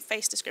people don't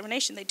face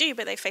discrimination, they do,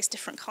 but they face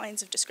different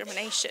kinds of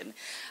discrimination.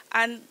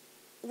 And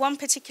one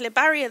particular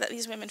barrier that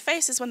these women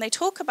face is when they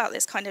talk about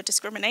this kind of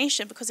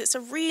discrimination, because it's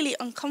a really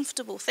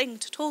uncomfortable thing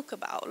to talk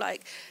about.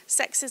 Like,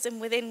 sexism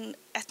within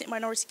ethnic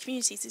minority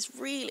communities is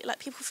really, like,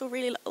 people feel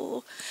really like,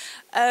 oh,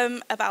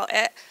 about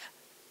it.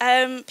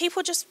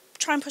 People just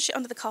try and push it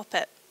under the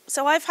carpet.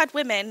 So I've had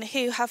women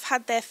who have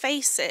had their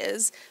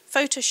faces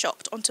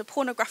photoshopped onto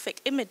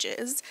pornographic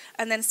images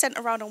and then sent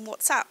around on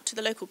WhatsApp to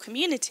the local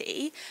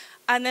community.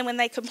 And then when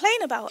they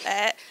complain about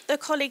it, their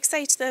colleagues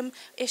say to them,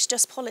 it's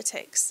just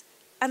politics.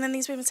 And then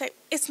these women say,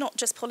 it's not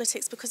just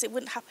politics because it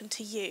wouldn't happen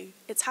to you.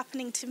 It's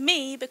happening to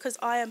me because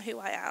I am who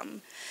I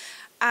am.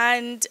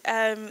 And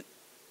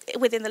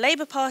within the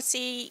Labour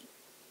Party,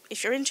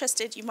 if you're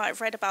interested, you might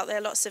have read about there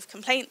are lots of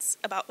complaints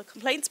about the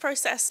complaints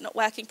process not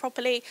working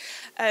properly.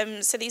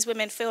 So these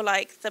women feel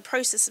like the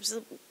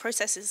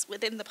processes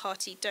within the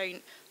party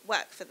don't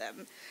work for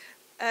them.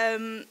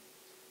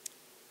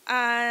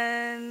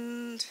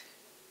 And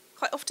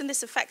quite often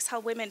this affects how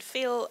women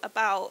feel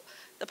about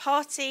the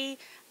party,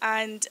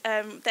 and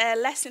they're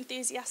less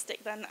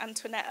enthusiastic than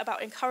Antoinette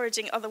about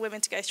encouraging other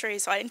women to go through.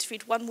 So I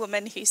interviewed one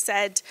woman who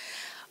said,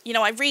 you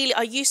know, I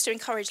used to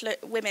encourage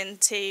women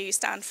to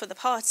stand for the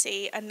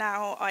party, and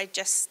now I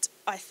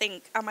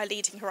think, am I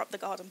leading her up the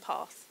garden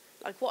path?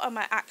 Like, what am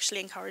I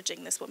actually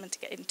encouraging this woman to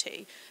get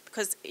into?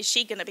 Because is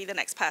she going to be the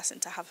next person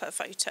to have her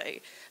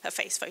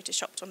face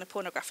photoshopped on a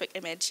pornographic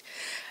image?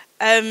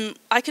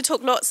 I could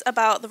talk lots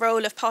about the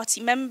role of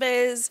party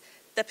members,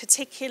 the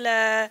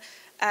particular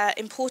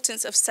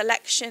importance of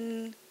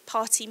selection,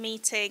 party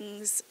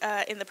meetings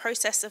in the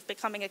process of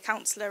becoming a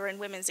councillor and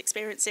women's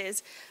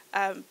experiences.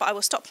 But I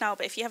will stop now,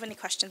 but if you have any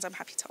questions, I'm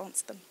happy to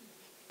answer them.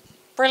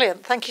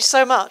 Brilliant, thank you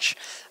so much.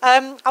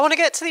 I want to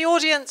get to the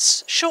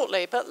audience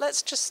shortly, but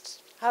let's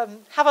just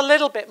have a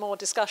little bit more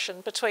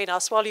discussion between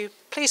us while you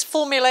please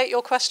formulate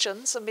your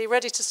questions and be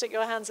ready to stick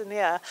your hands in the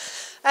air.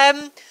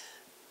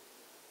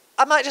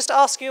 I might just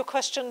ask you a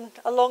question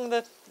along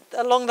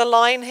the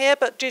line here,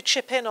 but do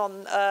chip in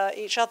on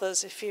each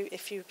other's if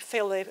you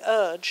feel the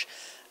urge.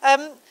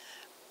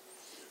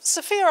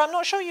 Sophia, I'm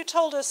not sure you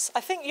told us,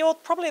 I think you're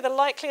probably the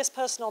likeliest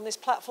person on this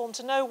platform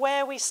to know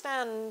where we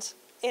stand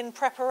in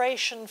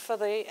preparation for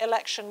the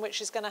election, which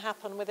is going to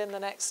happen within the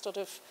next sort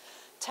of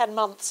 10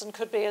 months and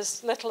could be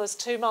as little as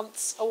 2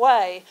 months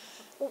away.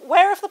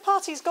 Where have the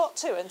parties got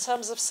to in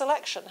terms of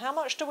selection? How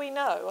much do we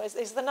know?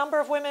 Is the number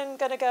of women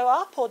going to go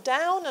up or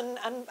down?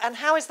 And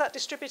how is that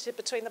distributed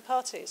between the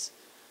parties?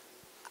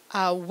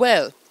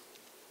 Well,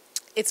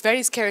 it's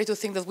very scary to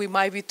think that we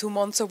might be 2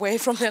 months away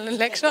from an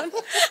election.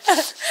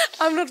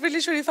 I'm not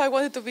really sure if I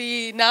want it to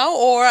be now,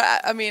 or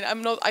I mean,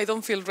 I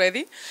don't feel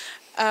ready.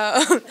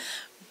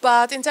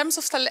 But in terms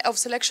of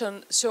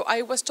selection, so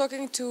I was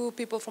talking to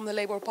people from the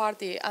Labour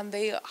Party, and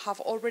they have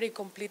already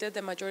completed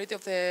the majority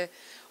of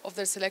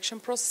their selection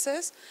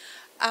processes.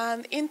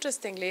 And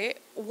interestingly,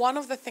 one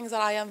of the things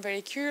that I am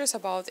very curious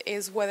about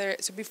is whether,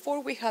 so before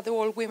we had the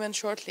all-women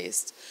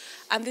shortlist,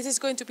 and this is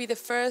going to be the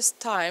first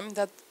time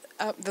that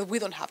we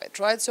don't have it,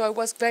 right? So I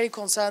was very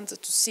concerned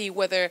to see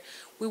whether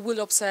we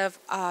will observe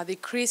a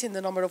decrease in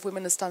the number of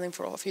women standing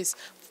for office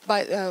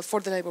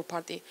for the Labour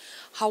Party.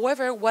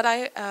 However,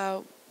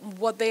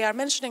 what they are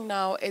mentioning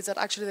now is that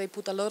actually they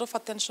put a lot of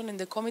attention in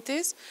the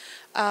committees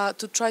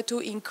to try to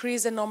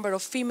increase the number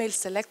of female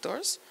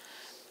selectors,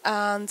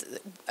 and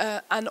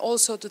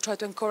also to try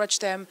to encourage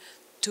them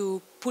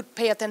to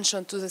pay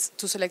attention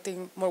to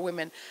selecting more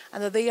women,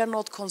 and that they are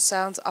not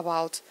concerned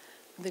about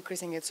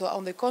decreasing it. So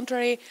on the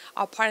contrary,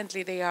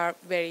 apparently they are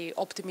very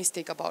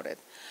optimistic about it.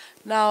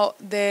 Now,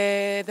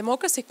 the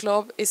Democracy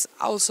Club is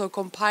also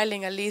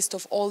compiling a list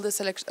of all the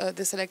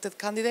selected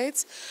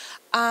candidates,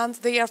 and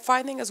they are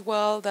finding as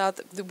well that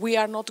we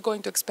are not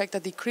going to expect a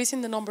decrease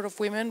in the number of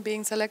women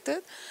being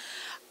selected,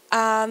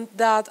 and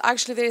that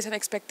actually there is an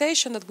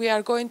expectation that we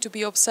are going to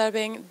be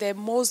observing the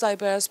most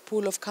diverse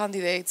pool of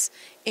candidates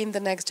in the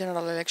next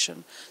general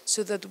election.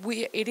 So that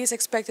it is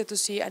expected to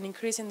see an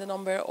increase in the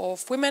number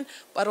of women,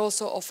 but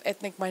also of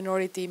ethnic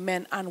minority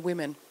men and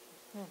women.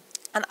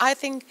 And I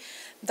think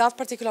that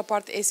particular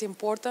part is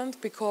important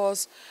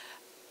because,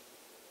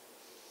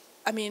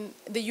 I mean,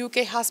 the UK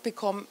has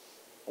become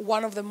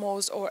one of the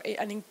most, or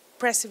an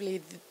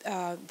impressively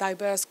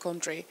diverse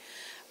country.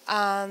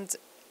 And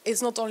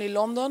it's not only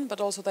London,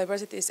 but also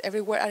diversity is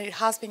everywhere, and it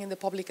has been in the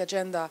public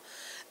agenda,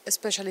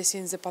 especially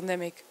since the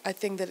pandemic. I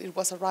think that it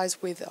was a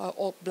rise with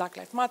all Black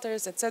Lives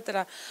Matters,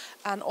 etc.,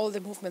 and all the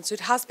movements. So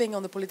it has been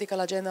on the political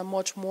agenda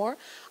much more,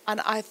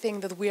 and I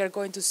think that we are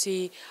going to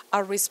see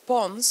a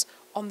response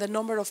on the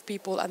number of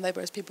people and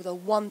diverse people that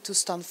want to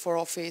stand for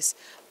office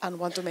and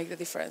want to make the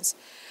difference.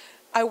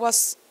 I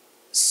was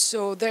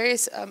So there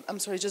is, I'm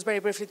sorry, just very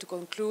briefly to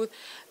conclude,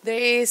 there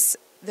is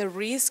the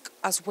risk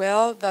as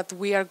well that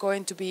we are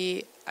going to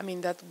be, I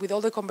mean, that with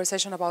all the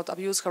conversation about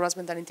abuse,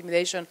 harassment and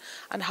intimidation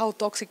and how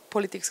toxic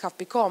politics have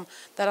become,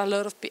 that a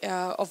lot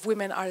of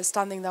women are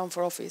standing down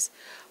for office.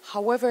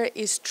 However,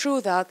 it's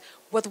true that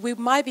what we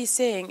might be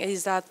saying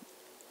is that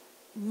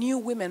new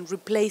women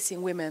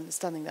replacing women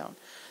standing down.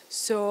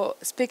 So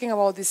speaking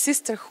about the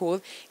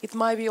sisterhood, it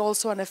might be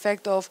also an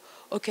effect of,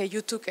 okay,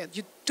 you took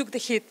the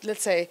hit,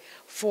 let's say,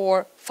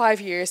 for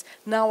 5 years.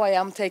 Now I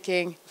am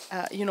taking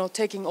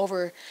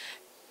over.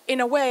 In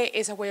a way,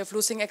 it's a way of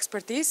losing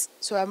expertise.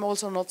 So I'm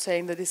also not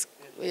saying that it's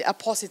a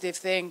positive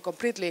thing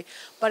completely,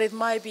 but it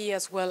might be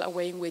as well a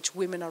way in which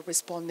women are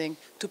responding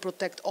to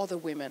protect other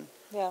women.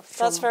 Yeah,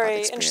 that's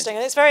very interesting.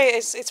 And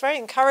it's very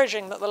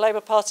encouraging that the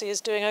Labour Party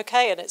is doing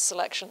okay in its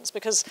selections,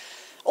 because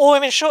all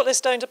women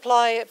shortlists don't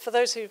apply. For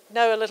those who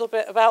know a little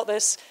bit about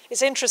this,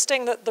 it's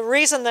interesting that the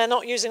reason they're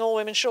not using all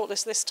women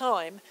shortlists this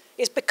time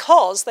is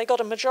because they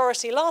got a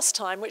majority last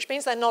time, which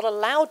means they're not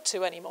allowed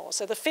to anymore.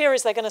 So the fear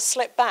is they're going to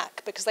slip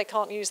back because they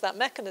can't use that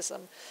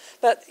mechanism.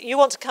 But you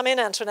want to come in,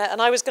 Antoinette,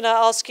 and I was going to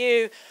ask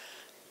you,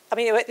 I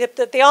mean,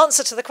 the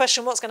answer to the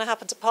question what's going to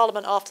happen to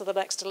Parliament after the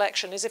next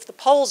election is if the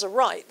polls are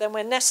right, then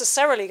we're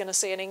necessarily going to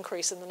see an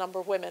increase in the number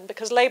of women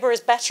because Labour is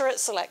better at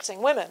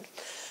selecting women.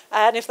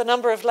 And if the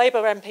number of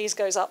Labour MPs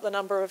goes up, the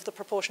number of the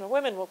proportion of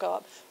women will go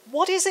up.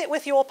 What is it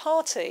with your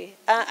party?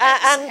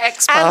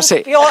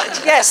 Ex-party.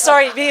 Yes,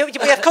 sorry.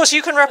 Of course,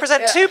 you can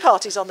represent two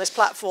parties on this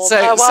platform,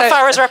 while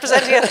Farah's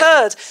representing a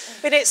third.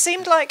 But it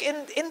seemed like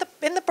in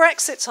the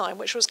Brexit time,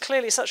 which was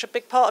clearly such a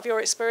big part of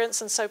your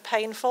experience and so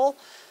painful,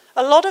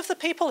 a lot of the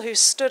people who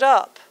stood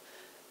up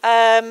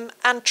and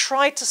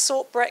tried to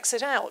sort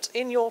Brexit out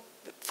in your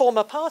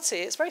former party,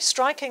 it's very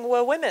striking,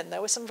 were women.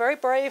 There were some very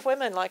brave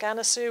women like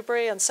Anna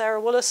Soubry and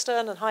Sarah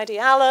Wollaston and Heidi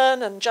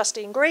Allen and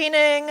Justine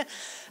Greening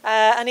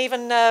and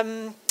even,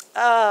 I'm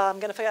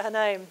going to forget her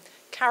name,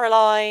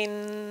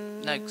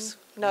 Caroline... Noakes.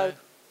 No.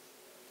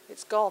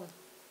 It's gone.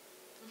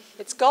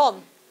 It's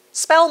gone.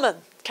 Spellman.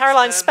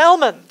 Caroline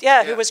Spellman,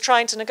 who was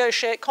trying to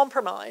negotiate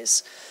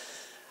compromise.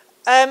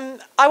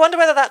 I wonder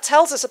whether that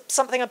tells us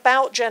something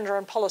about gender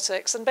and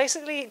politics, and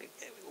basically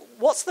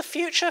what's the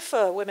future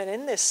for women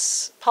in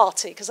this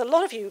party? Because a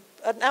lot of you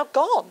are now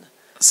gone.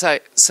 So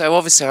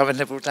obviously I'm a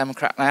Liberal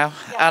Democrat now,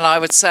 and I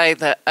would say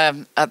that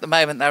at the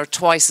moment there are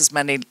twice as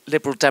many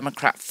Liberal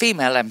Democrat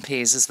female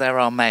MPs as there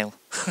are male.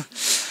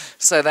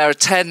 So there are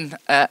 10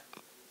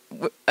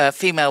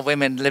 female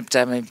women Lib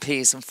Dem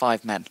MPs and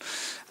 5 men.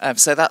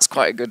 So that's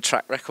quite a good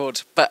track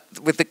record. But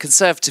with the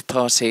Conservative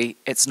Party,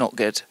 it's not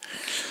good.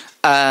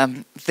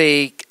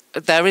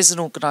 There is an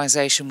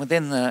organisation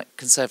within the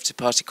Conservative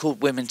Party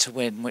called Women to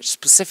Win, which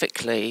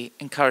specifically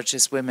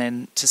encourages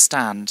women to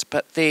stand.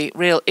 But the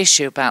real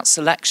issue about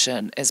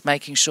selection is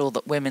making sure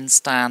that women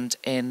stand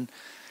in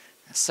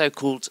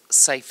so-called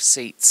safe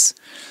seats.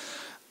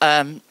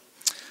 There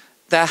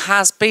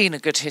has been a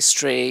good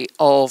history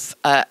of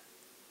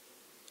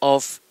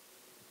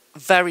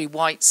very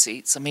white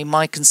seats. I mean,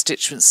 my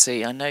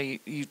constituency, I know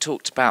you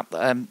talked about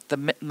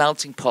the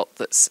melting pot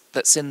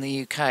that's in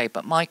the UK,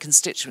 but my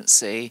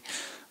constituency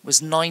was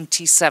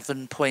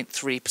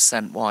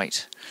 97.3%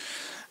 white.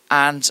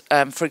 And,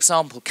 for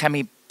example,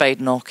 Kemi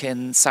Badenoch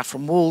in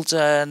Saffron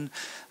Walden,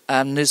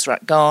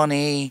 Nusrat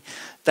Ghani,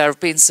 there have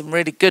been some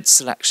really good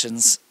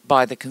selections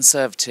by the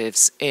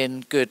Conservatives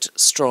in good,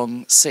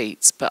 strong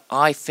seats. But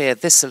I fear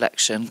this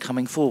election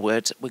coming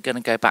forward, we're going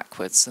to go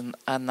backwards. And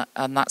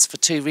that's for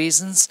 2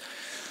 reasons.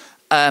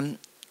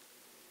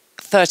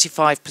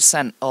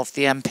 35% of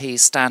the MPs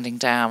standing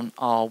down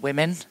are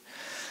women,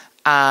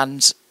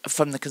 and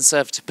from the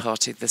Conservative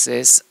Party this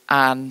is,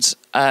 and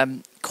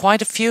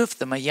quite a few of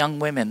them are young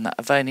women that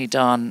have only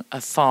done a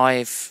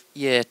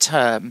 5-year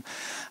term.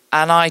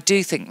 And I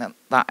do think that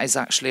that is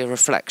actually a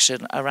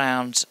reflection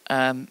around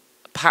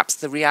perhaps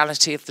the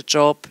reality of the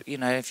job. You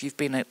know, if you've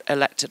been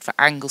elected for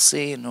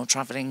Anglesey and you're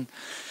travelling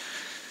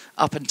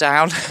up and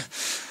down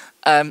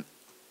and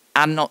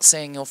not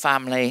seeing your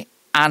family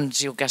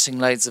and you're getting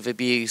loads of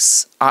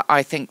abuse,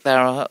 I think there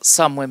are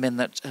some women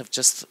that have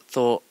just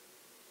thought,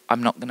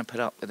 I'm not going to put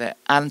up with it.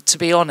 And to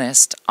be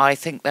honest, I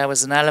think there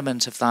was an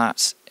element of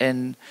that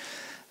in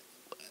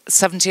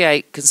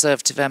 78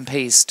 Conservative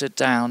MPs stood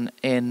down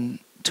in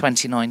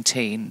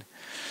 2019.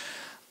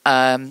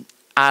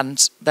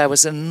 And there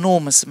was an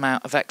enormous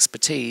amount of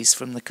expertise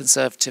from the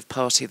Conservative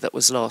Party that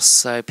was lost.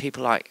 So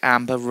people like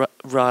Amber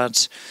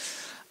Rudd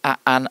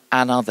and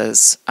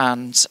others.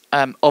 And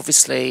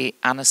obviously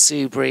Anna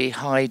Soubry,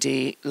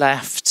 Heidi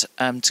left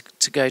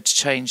to go to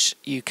Change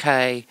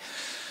UK.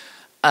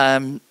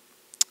 And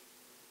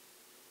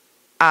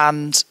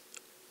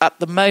at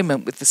the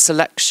moment, with the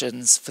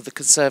selections for the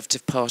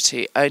Conservative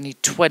Party, only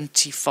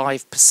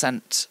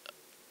 25%,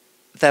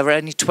 there are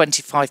only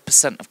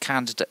 25% of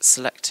candidates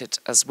selected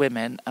as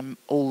women, and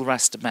all the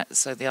rest are men.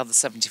 So the other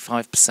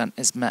 75%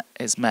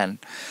 is men.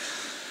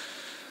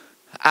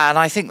 And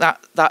I think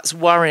that's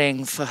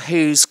worrying for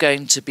who's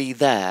going to be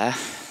there,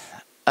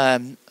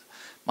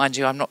 Mind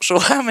you, I'm not sure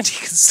how many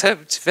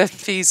Conservative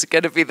MPs are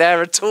going to be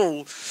there at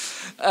all.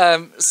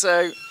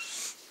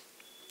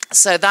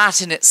 So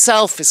that in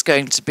itself is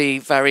going to be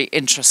very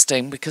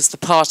interesting, because the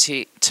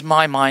party, to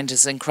my mind,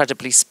 is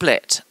incredibly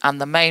split, and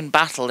the main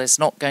battle is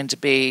not going to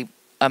be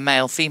a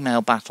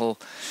male-female battle,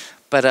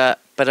 but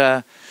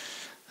a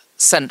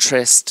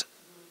centrist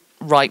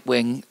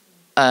right-wing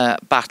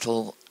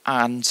battle.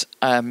 And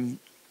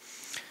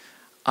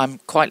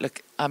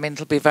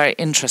it'll be very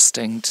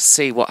interesting to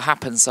see what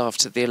happens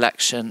after the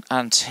election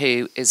and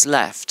who is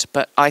left.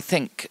 But I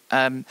think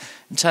in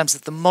terms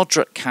of the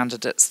moderate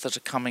candidates that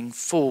are coming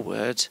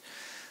forward,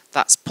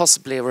 that's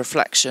possibly a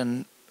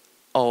reflection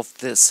of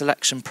the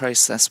selection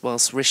process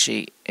whilst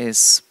Rishi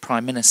is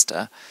Prime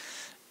Minister.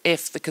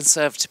 If the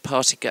Conservative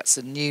Party gets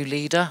a new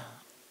leader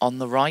on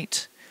the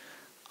right,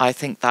 I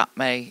think that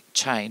may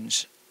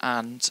change.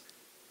 And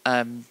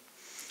I'm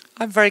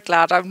very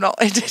glad I'm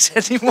not in it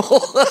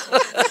anymore.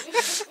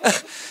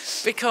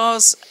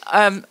 Because,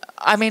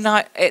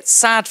 it's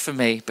sad for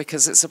me,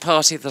 because it's a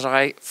party that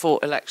I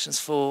fought elections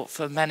for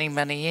many,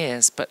 many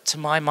years. But to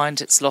my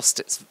mind, it's lost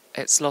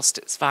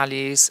its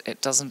values.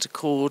 It doesn't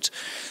accord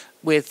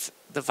with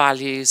the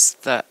values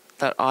that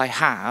I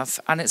have.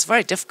 And it's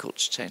very difficult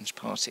to change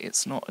party.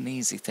 It's not an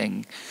easy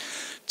thing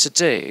to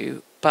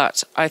do.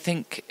 But I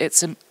think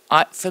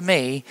for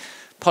me,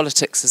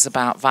 politics is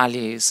about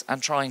values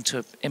and trying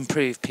to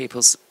improve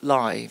people's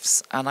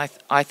lives. And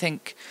I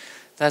think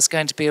there's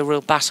going to be a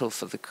real battle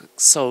for the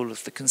soul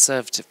of the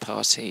Conservative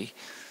Party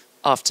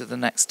after the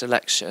next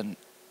election.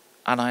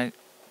 And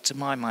to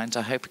my mind,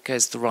 I hope it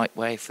goes the right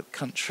way for the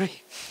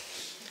country.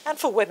 And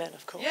for women,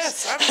 of course.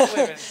 Yes, and for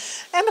women.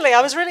 Emily,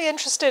 I was really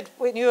interested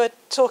when you were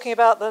talking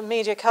about the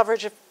media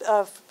coverage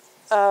of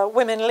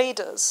women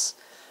leaders.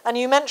 And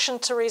you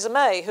mentioned Theresa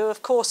May, who,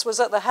 of course, was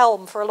at the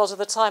helm for a lot of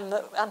the time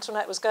that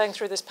Antoinette was going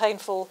through this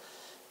painful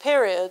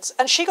period.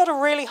 And she got a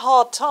really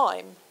hard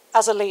time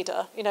as a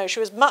leader. You know, she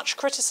was much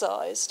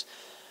criticised.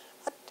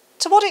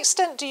 To what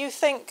extent do you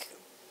think,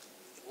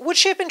 would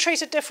she have been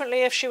treated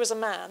differently if she was a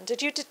man?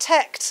 Did you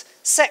detect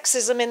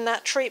sexism in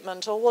that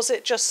treatment, or was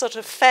it just sort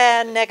of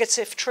fair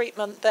negative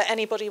treatment that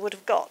anybody would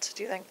have got,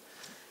 do you think?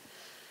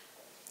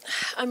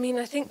 I mean,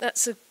 I think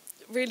that's a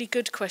really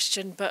good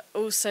question, but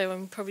also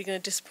I'm probably going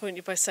to disappoint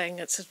you by saying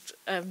it's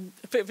a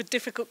bit of a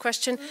difficult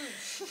question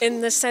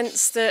in the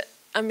sense that,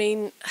 I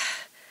mean,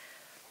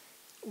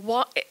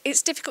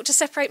 it's difficult to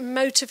separate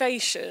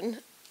motivation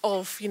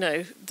of, you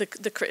know, the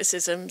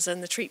criticisms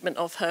and the treatment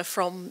of her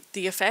from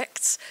the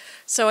effects.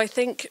 So I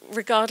think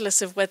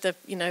regardless of whether,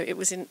 you know, it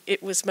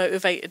was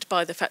motivated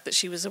by the fact that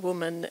she was a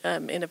woman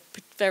in a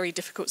very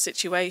difficult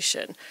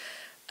situation,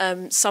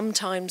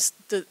 sometimes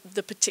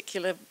the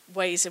particular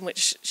ways in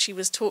which she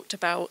was talked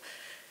about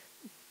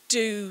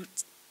do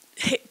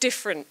hit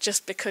different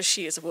just because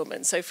she is a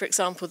woman. So, for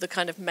example, the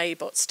kind of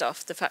Maybot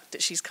stuff, the fact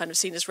that she's kind of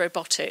seen as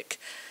robotic,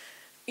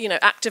 you know,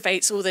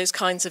 activates all those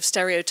kinds of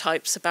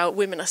stereotypes about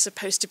women are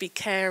supposed to be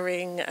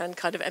caring and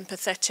kind of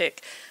empathetic,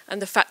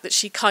 and the fact that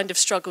she kind of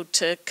struggled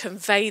to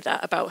convey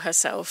that about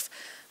herself,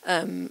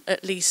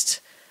 at least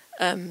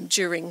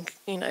during,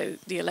 you know,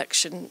 the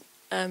election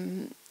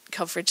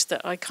coverage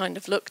that I kind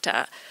of looked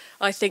at.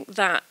 I think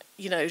that,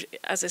 you know,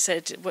 as I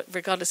said,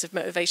 regardless of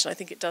motivation, I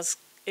think it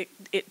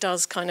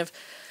does kind of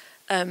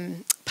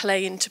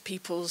play into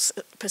people's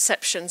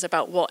perceptions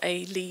about what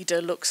a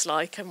leader looks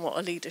like and what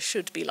a leader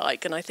should be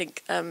like. And I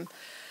think,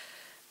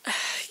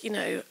 you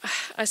know,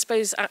 I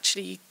suppose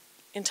actually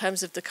in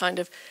terms of the kind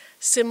of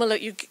similar,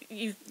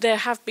 there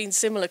have been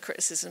similar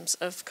criticisms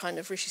of kind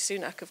of Rishi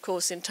Sunak, of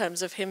course, in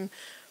terms of him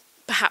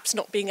perhaps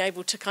not being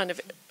able to kind of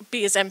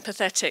be as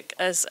empathetic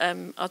as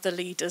other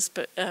leaders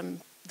but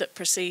that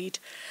precede.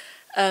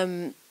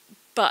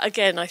 But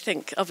again, I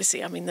think,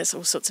 obviously, I mean, there's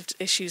all sorts of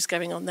issues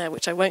going on there,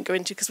 which I won't go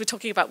into because we're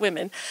talking about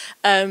women.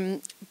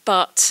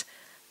 But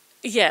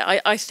yeah,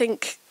 I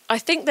think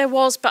there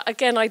was, but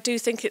again, I do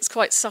think it's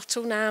quite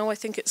subtle now. I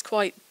think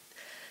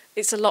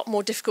it's a lot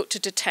more difficult to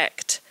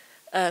detect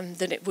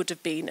than it would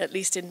have been, at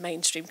least in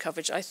mainstream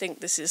coverage. I think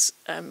this is,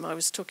 I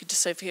was talking to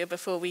Sophia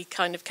before we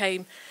kind of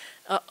came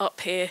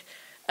up here.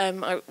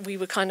 We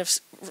were kind of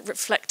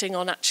reflecting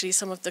on actually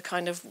some of the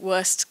kind of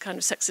worst kind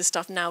of sexist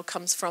stuff now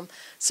comes from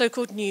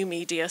so-called new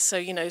media. So,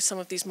 you know, some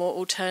of these more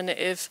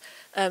alternative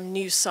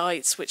news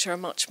sites, which are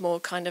much more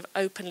kind of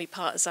openly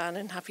partisan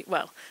and happy.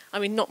 Well, I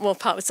mean, not more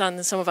partisan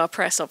than some of our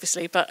press,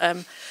 obviously, but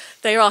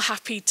they are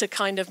happy to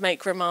kind of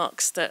make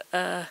remarks that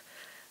are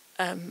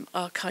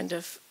kind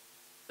of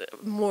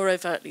more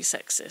overtly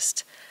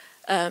sexist.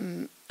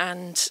 And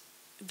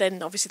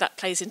then obviously that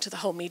plays into the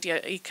whole media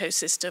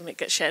ecosystem. It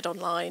gets shared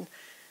online.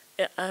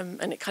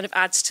 And it kind of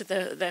adds to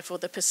therefore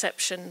the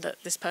perception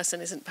that this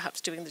person isn't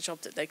perhaps doing the job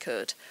that they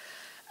could,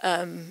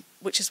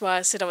 which is why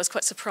I said I was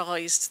quite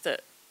surprised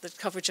that the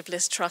coverage of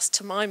Liz Truss,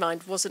 to my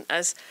mind, wasn't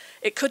as,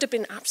 it could have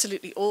been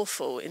absolutely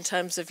awful in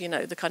terms of, you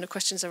know, the kind of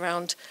questions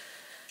around,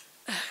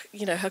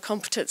 you know, her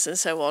competence and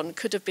so on,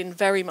 could have been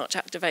very much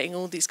activating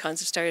all these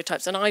kinds of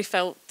stereotypes. And I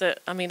felt that,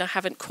 I mean, I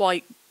haven't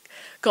quite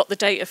got the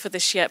data for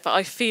this yet, but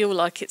I feel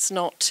like it's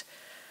not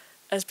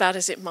as bad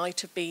as it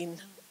might have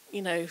been,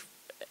 you know,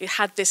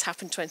 had this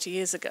happened 20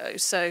 years ago.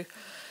 So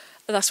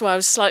that's why I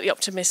was slightly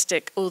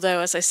optimistic, although,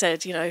 as I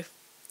said, you know,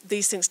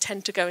 these things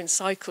tend to go in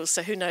cycles,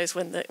 so who knows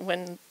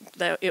when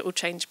it will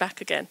change back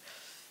again.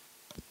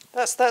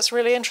 That's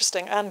really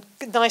interesting and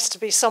nice to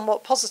be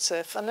somewhat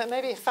positive. And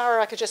maybe, Farah,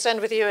 I could just end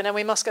with you, and then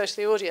we must go to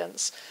the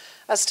audience.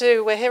 As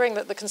to, we're hearing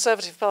that the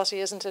Conservative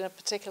Party isn't in a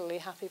particularly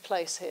happy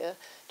place here.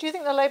 Do you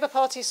think the Labour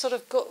Party sort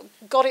of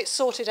got it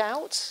sorted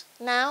out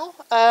now?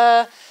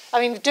 I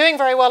mean, doing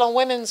very well on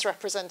women's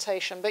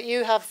representation, but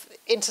you have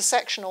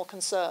intersectional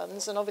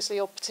concerns, and obviously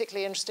you're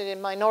particularly interested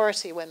in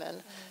minority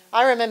women.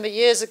 I remember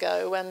years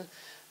ago when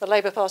the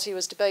Labour Party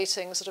was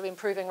debating sort of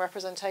improving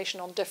representation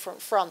on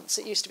different fronts.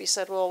 It used to be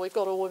said, well, we've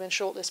got all women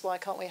shortlists, why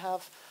can't we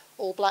have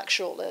all black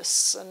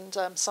shortlists?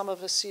 And some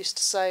of us used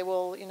to say,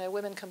 well, you know,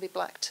 women can be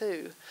black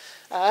too.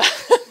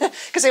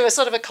 Because it was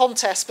sort of a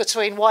contest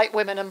between white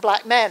women and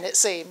black men, it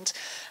seemed.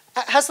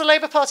 Has the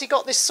Labour Party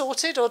got this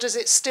sorted, or does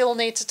it still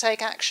need to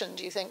take action,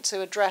 do you think,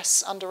 to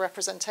address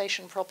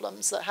underrepresentation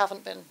problems that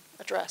haven't been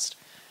addressed?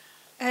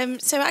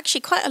 So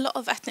actually quite a lot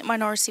of ethnic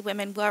minority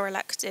women were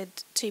elected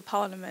to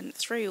Parliament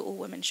through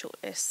all-women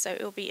shortlists, so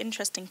it will be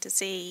interesting to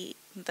see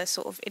the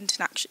sort of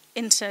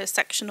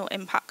intersectional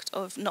impact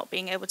of not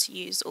being able to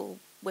use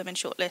all-women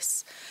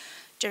shortlists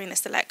during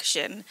this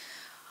election.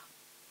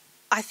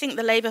 I think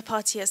the Labour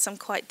Party has some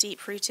quite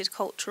deep-rooted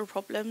cultural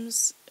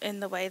problems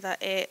in the way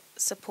that it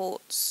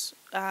supports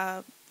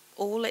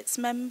all its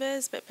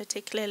members, but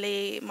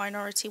particularly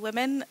minority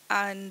women.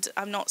 And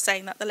I'm not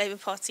saying that the Labour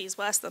Party is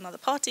worse than other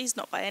parties,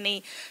 not by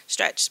any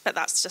stretch, but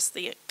that's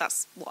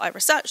what I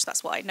researched,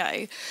 that's what I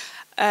know.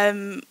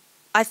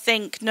 I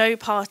think no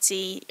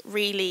party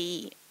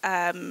really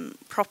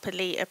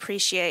properly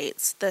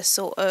appreciates the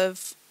sort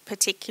of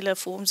particular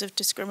forms of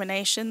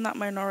discrimination that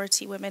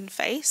minority women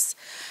face.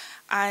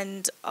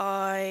 And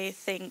I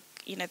think,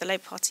 you know, the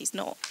Labour Party's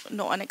not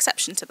an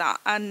exception to that.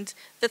 And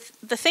the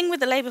thing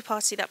with the Labour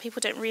Party that people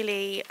don't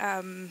really,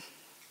 or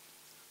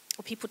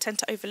people tend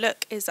to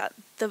overlook, is that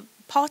the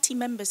party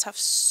members have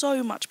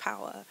so much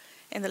power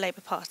in the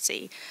Labour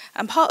Party.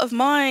 And part of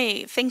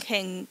my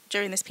thinking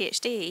during this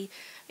PhD,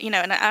 you know,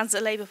 and as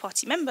a Labour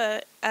Party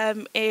member,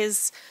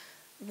 is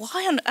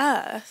why on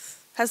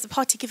earth has the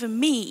party given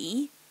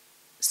me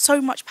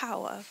so much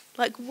power?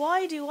 Like,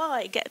 why do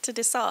I get to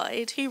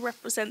decide who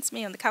represents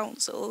me on the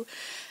council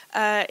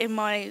in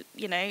my,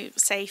 you know,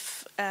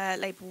 safe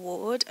Labour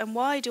ward, and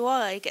why do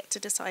I get to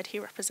decide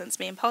who represents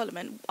me in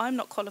Parliament? I'm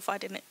not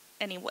qualified in it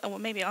anyway. Well,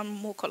 maybe I'm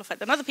more qualified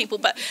than other people,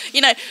 but, you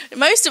know,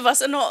 most of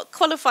us are not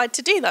qualified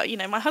to do that. You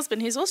know, my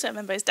husband, who's also a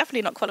member, is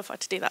definitely not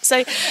qualified to do that.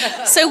 So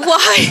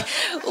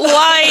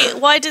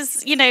why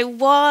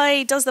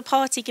does the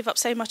party give up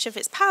so much of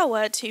its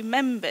power to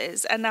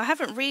members? And I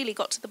haven't really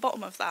got to the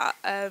bottom of that.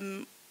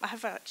 I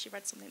have actually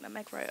read something that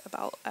Meg wrote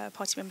about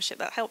party membership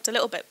that helped a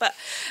little bit, but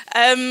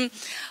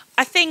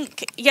I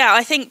think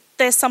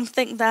there's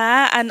something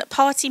there, and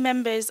party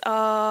members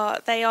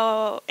are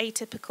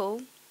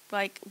atypical.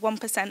 Like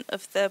 1%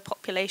 of the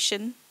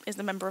population is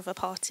a member of a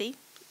party,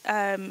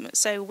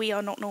 so we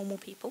are not normal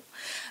people.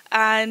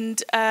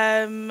 And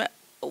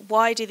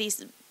why do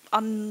these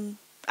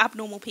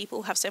abnormal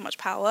people have so much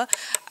power?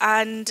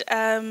 And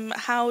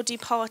how do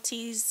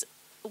parties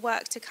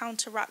work to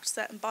counteract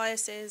certain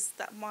biases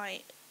that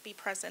might be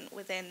present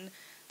within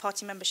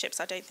party memberships?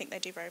 I don't think they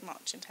do very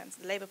much in terms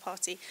of the Labour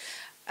Party.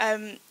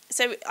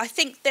 So I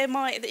think there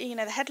might, you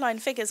know, the headline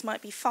figures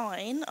might be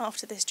fine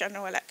after this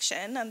general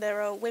election, and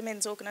there are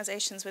women's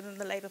organisations within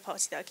the Labour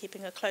Party that are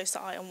keeping a close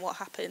eye on what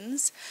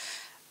happens.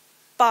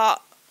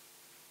 But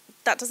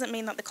that doesn't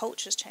mean that the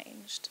culture's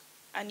changed.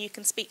 And you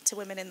can speak to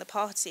women in the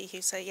party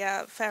who say,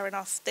 yeah, fair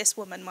enough, this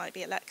woman might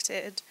be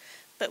elected,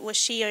 but was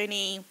she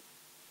only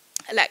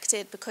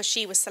elected because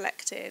she was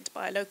selected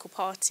by a local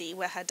party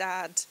where her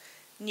dad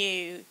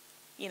knew,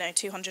 you know,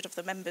 200 of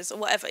the members or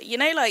whatever? You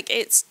know, like,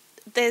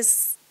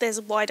 there's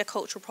wider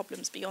cultural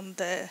problems beyond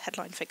the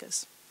headline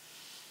figures.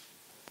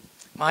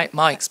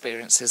 My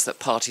experience is that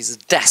parties are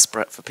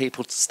desperate for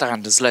people to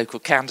stand as local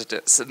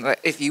candidates, and that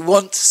if you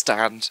want to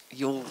stand,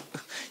 your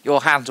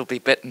hand will be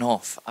bitten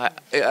off.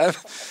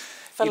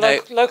 For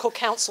local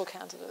council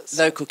candidates.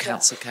 Local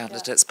council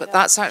candidates, but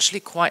that's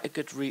actually quite a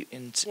good route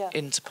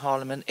into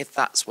Parliament if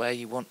that's where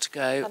you want to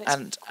go.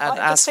 And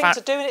as thing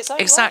to do in its own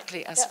exactly,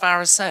 way. as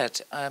Farah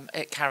said,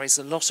 it carries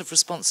a lot of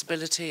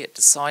responsibility. It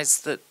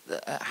decides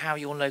how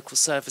your local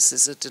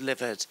services are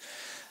delivered,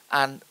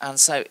 and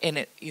so in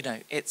it, you know,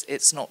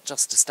 it's not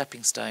just a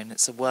stepping stone.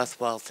 It's a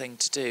worthwhile thing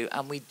to do,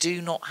 and we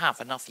do not have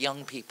enough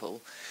young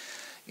people.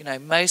 You know,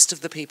 most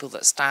of the people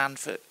that stand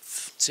for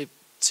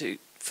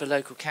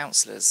local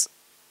councillors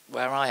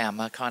where I am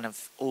are kind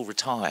of all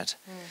retired.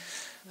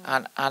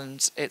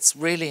 And it's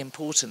really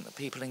important that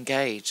people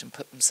engage and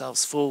put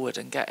themselves forward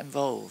and get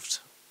involved.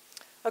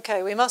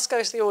 Okay, we must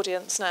go to the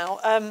audience now.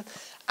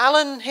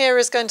 Alan here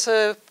is going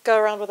to go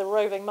around with a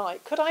roving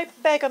mic. Could I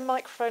beg a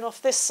microphone off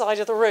this side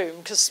of the room?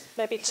 Because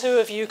maybe three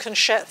of you can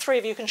share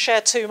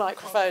 2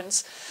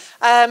 microphones.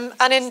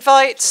 And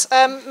invite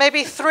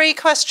maybe 3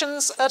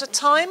 questions at a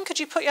time. Could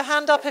you put your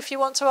hand up if you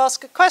want to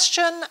ask a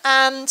question?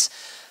 And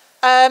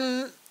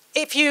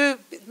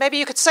maybe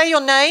you could say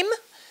your name,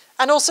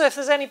 and also if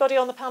there's anybody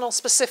on the panel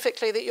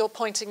specifically that you're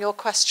pointing your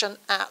question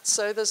at.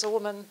 So there's a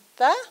woman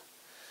there.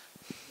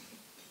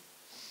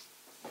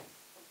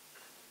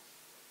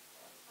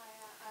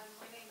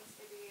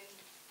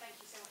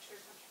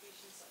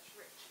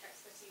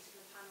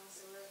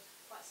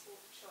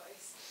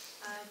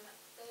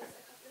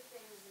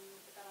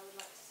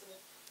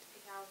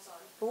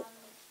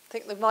 I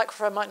think the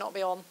microphone might not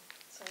be on,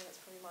 so that's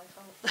probably my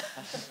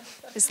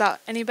fault. Is that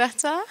any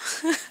better?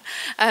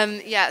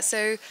 Yeah,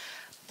 so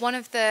one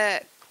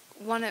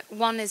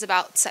is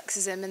about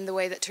sexism and the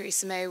way that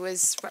Theresa May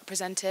was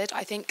represented.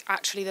 I think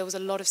actually there was a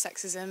lot of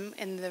sexism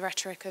in the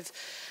rhetoric of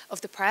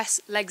the press,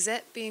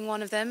 Legxit being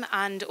one of them,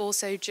 and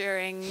also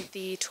during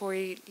the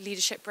Tory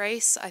leadership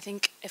race. I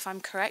think, if I'm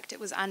correct, it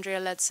was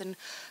Andrea Leadsom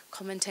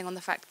commenting on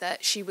the fact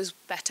that she was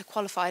better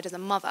qualified as a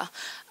mother,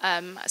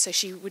 so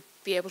she would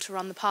be able to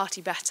run the party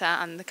better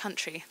and the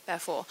country,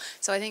 therefore.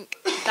 So I think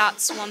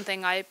that's one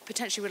thing I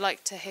potentially would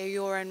like to hear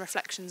your own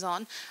reflections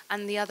on.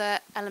 And the other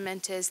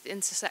element is the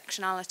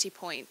intersectionality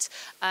point.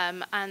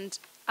 And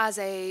as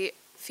a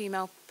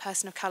female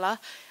person of colour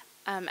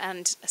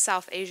and a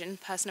South Asian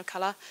person of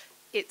colour,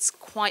 it's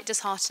quite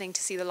disheartening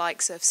to see the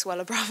likes of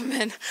Suella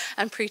Braverman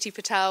and Priti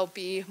Patel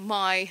be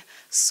my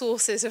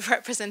sources of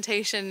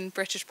representation in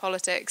British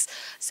politics.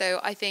 So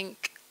I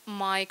think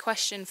my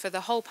question for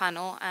the whole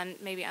panel, and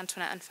maybe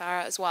Antoinette and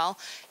Farah as well,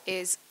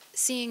 is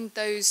seeing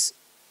those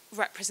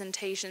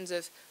representations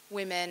of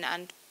women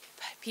and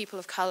people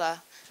of colour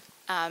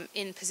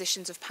in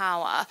positions of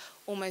power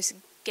almost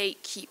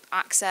gatekeep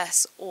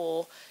access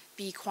or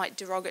be quite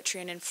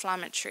derogatory and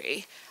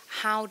inflammatory.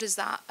 How does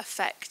that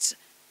affect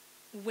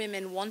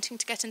women wanting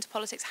to get into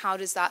politics? How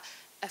does that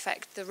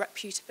affect the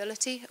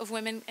reputability of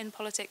women in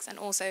politics? And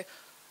also,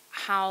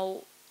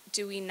 how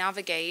do we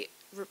navigate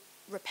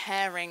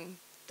repairing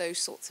those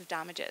sorts of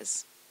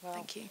damages? Well,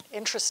 thank you.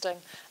 Interesting.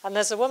 And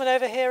there's a woman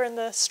over here in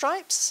the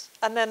stripes,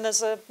 and then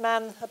there's a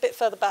man a bit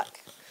further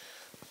back.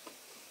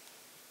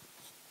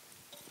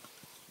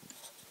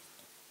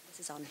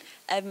 This is on.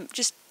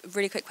 Just a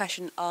really quick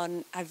question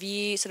on, have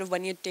you sort of,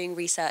 when you're doing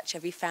research,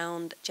 have you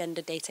found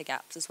gender data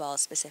gaps as well,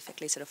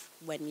 specifically sort of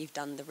when you've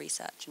done the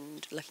research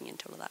and looking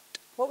into all of that?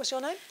 What was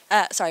your name?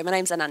 Sorry, my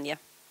name's Ananya.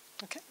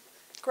 Okay,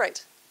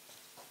 great.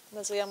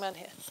 There's a young man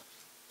here.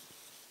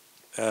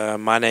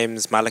 My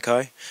name's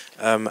Malachi,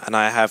 and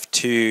I have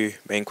 2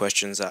 main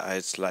questions that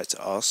I'd like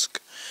to ask.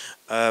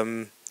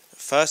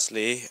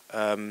 Firstly,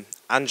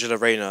 Angela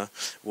Rayner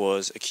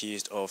was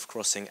accused of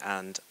crossing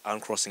and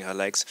uncrossing her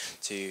legs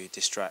to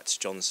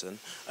distract Johnson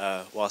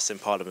whilst in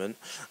Parliament.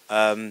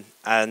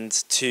 And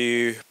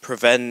to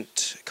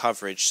prevent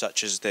coverage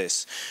such as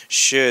this,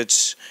 should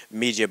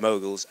media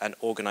moguls and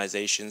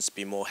organisations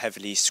be more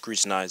heavily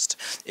scrutinised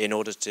in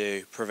order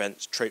to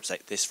prevent tropes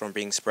like this from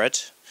being spread?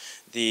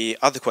 The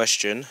other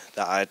question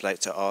that I'd like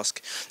to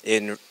ask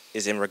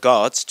is in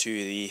regards to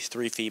the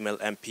 3 female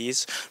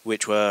MPs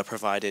which were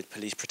provided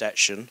police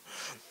protection.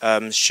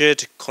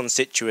 Should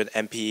constituent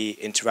MP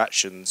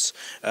interactions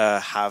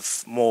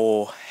have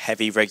more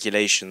heavy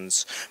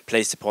regulations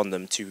placed upon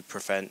them to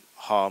prevent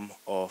harm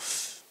of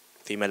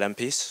female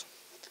MPs?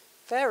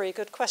 Very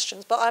good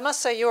questions, but I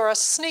must say you're a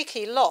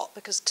sneaky lot,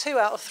 because 2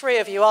 out of 3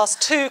 of you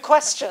asked 2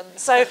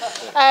 questions. So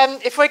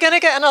if we're going to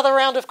get another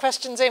round of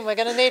questions in, we're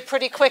going to need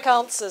pretty quick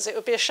answers. It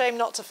would be a shame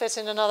not to fit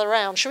in another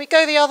round. Should we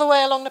go the other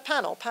way along the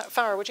panel?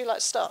 Farah, would you like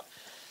to start?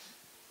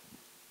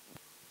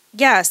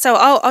 Yeah, so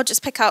I'll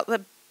just pick out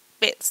the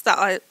bits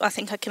that I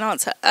think I can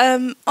answer.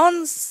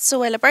 On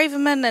Suella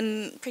Braverman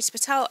and Priti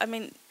Patel, I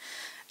mean,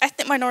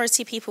 ethnic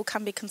minority people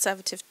can be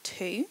conservative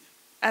too,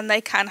 and they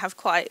can have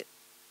quite,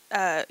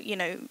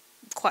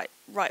 quite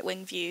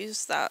right-wing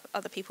views that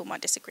other people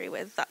might disagree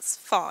with. That's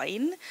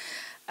fine.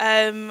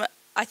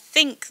 I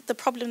think the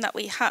problem that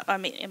we have, I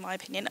mean, in my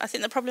opinion, I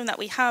think the problem that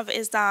we have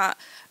is that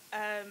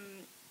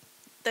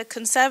the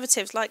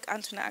Conservatives, like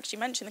Antoinette actually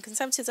mentioned, the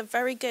Conservatives are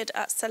very good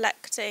at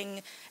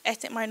selecting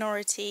ethnic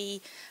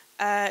minority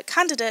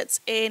candidates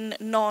in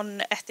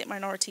non-ethnic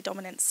minority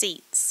dominant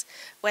seats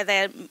where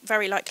they're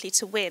very likely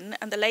to win,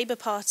 and the Labour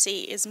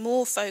Party is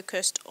more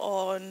focused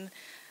on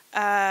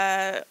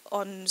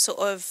sort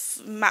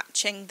of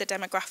matching the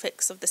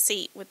demographics of the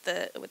seat with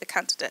the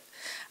candidate,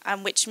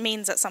 which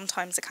means that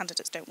sometimes the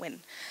candidates don't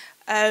win.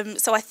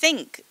 So I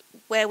think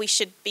where we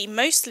should be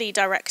mostly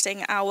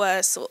directing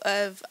our sort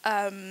of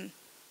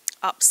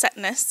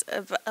upsetness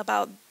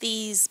about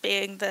these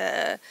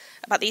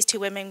 2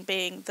 women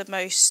being the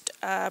most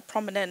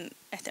prominent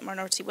ethnic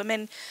minority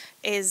women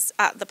is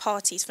at the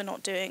parties for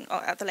not doing,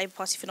 or at the Labour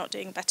Party for not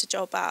doing a better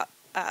job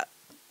at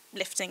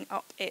lifting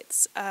up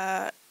its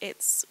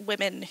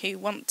women who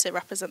want to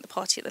represent the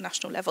party at the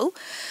national level.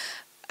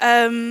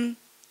 In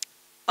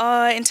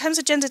terms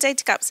of gender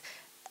data gaps,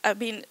 I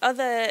mean,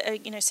 other,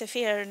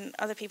 Sophia and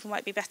other people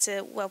might be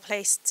well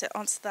placed to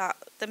answer that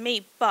than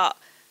me, but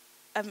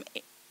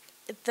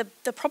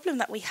the problem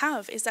that we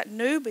have is that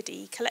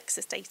nobody collects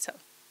this data.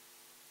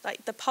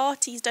 Like, the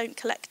parties don't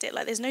collect it.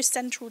 Like, there's no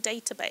central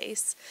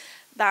database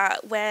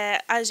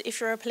if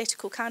you're a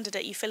political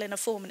candidate, you fill in a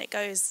form and it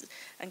goes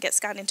and gets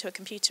scanned into a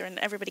computer and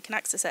everybody can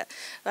access it.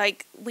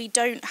 Like, we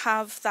don't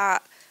have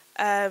that.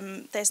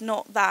 There's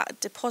not that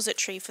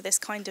depository for this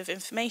kind of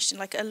information.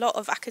 Like, a lot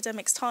of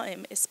academics'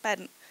 time is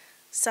spent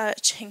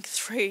searching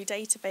through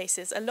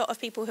databases. A lot of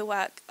people who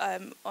work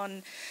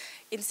on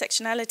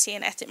intersectionality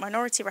and ethnic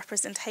minority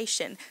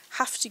representation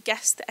have to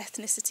guess the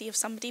ethnicity of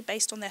somebody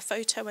based on their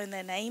photo and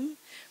their name,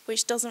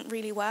 which doesn't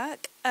really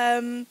work.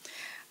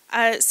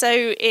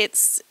 So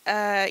it's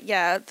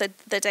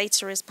the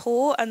data is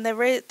poor, and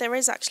there is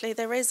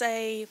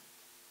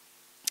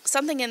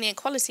something in the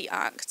Equality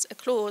Act, a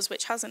clause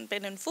which hasn't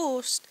been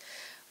enforced,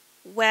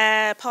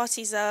 where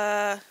parties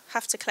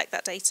have to collect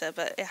that data,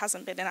 but it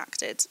hasn't been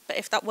enacted. But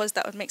if that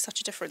would make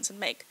such a difference and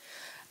make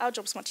our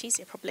jobs much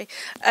easier, probably.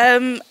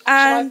 Shall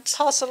I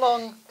pass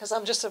along, because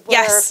I'm just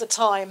aware of the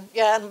time.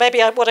 Yeah, and maybe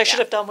what I should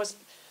have done was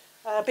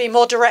be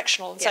more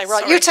directional and say,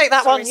 right, you take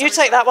that one, you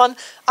take that one.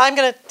 I'm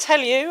going to tell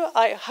you,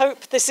 I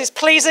hope this is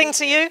pleasing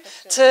to you,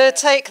 to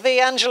take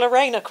the Angela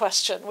Rayner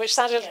question, which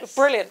sounded a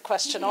brilliant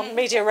question on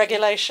media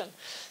regulation.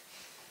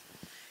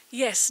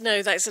 Yes,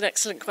 no, that's an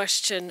excellent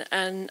question,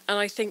 and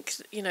I think,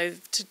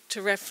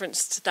 to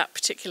reference to that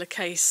particular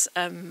case,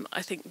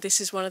 I think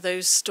this is one of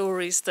those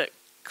stories that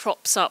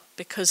crops up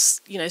because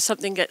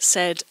something gets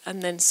said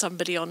and then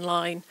somebody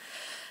online,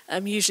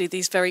 usually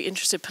these very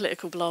interested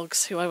political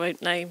blogs who I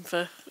won't name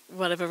for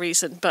whatever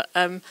reason, but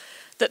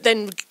that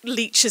then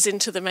leaches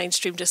into the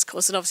mainstream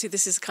discourse. And obviously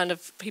this is kind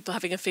of people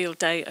having a field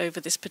day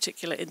over this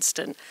particular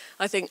incident.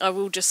 I think I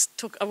will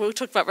talk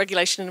about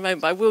regulation in a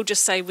moment, but I will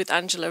just say with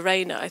Angela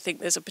Rayner, I think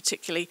there's a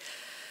particularly,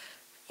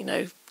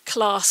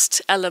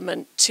 classed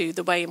element to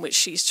the way in which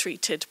she's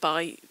treated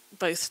by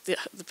both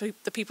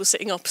the people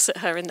sitting opposite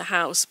her in the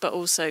House, but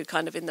also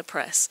kind of in the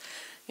press.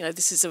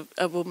 This is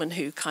a woman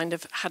who kind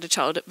of had a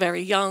child at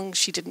very young.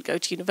 She didn't go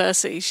to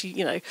university. She,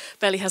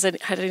 barely had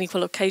any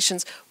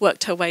qualifications,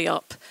 worked her way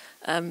up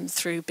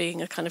through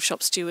being a kind of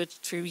shop steward,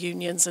 through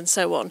unions and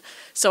so on.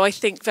 So I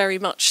think very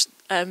much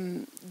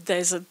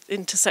there's an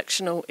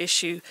intersectional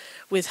issue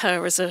with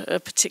her as a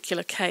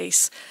particular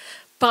case.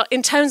 But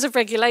in terms of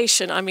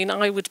regulation, I mean,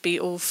 I would be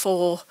all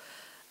for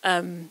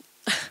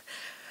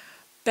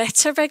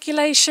better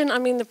regulation. I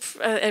mean,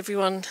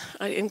 everyone,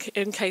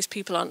 in case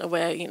people aren't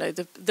aware,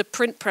 the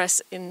print press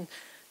in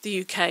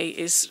the UK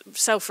is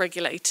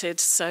self-regulated,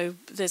 so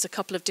there's a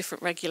couple of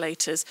different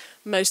regulators.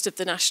 Most of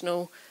the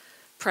national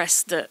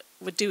press that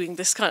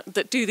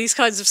do these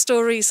kinds of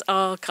stories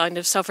are kind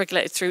of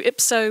self-regulated through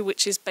IPSO,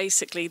 which is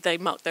basically they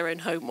mark their own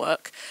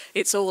homework.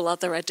 It's all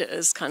other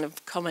editors kind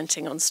of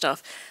commenting on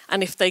stuff,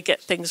 and if they get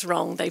things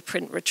wrong, they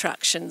print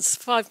retractions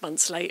 5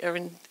 months later,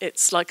 and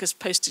it's like a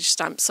postage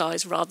stamp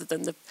size rather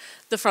than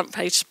the front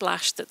page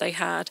splash that they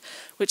had,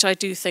 which I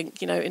do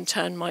think in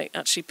turn might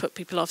actually put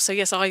people off. So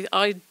yes,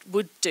 I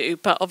would do,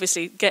 but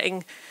obviously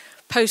getting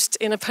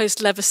in a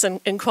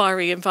post-Leveson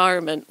inquiry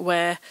environment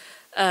where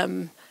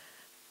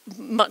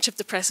much of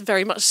the press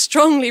very much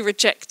strongly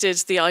rejected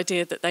the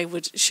idea that they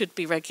should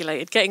be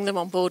regulated. Getting them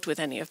on board with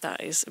any of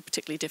that is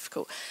particularly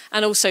difficult.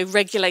 And also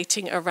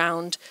regulating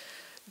around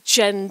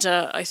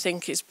gender, I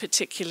think, is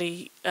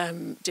particularly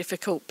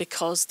difficult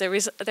because there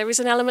is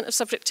an element of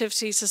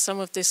subjectivity to some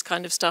of this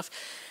kind of stuff.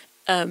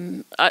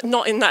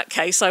 Not in that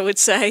case, I would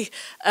say,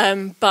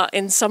 but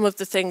in some of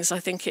the things, I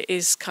think it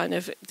is kind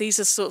of, these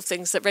are sort of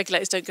things that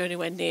regulators don't go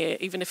anywhere near.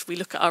 Even if we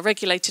look at our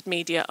regulated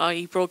media,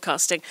 i.e.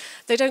 broadcasting,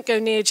 they don't go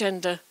near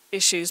gender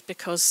issues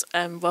because,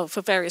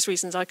 for various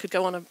reasons I could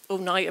go on all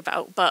night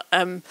about, but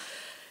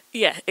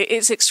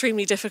it's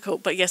extremely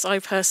difficult. But yes, I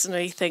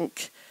personally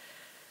think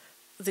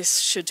this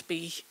should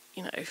be,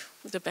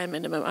 the bare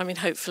minimum. I mean,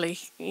 hopefully,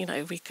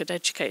 we could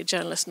educate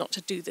journalists not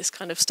to do this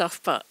kind of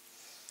stuff, but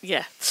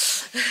yeah,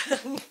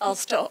 I'll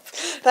stop.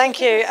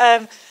 Thank you.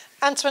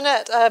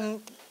 Antoinette,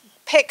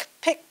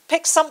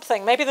 pick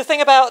something. Maybe the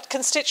thing about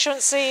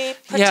constituency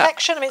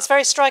protection. Yeah. I mean, it's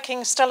very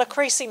striking. Stella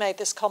Creasy made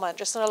this comment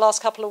just in the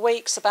last couple of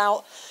weeks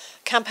about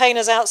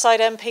campaigners outside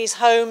MPs'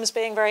 homes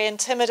being very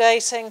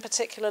intimidating,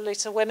 particularly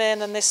to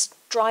women, and this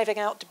driving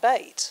out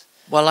debate.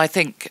 Well, I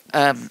think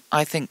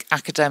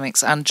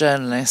academics and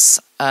journalists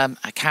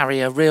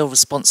carry a real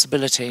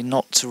responsibility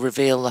not to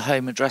reveal the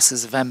home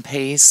addresses of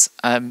MPs.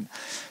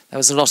 There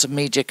was a lot of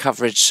media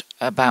coverage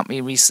about me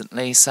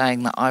recently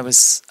saying that I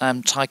was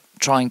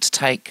trying to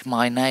take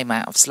my name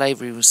out of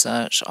slavery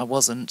research. I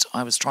wasn't.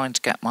 I was trying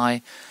to get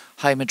my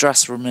home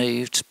address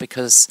removed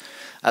because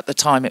at the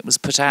time it was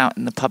put out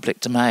in the public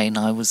domain,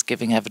 I was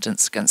giving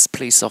evidence against a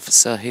police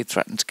officer who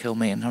threatened to kill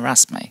me and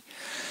harass me.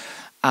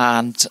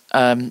 And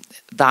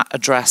that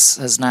address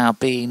has now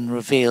been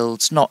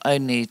revealed not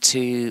only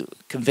to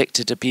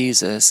convicted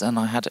abusers, and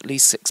I had at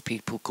least 6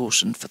 people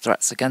cautioned for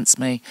threats against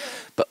me,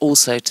 but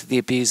also to the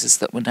abusers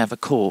that were never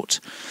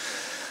caught.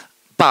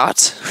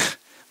 But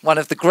one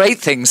of the great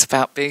things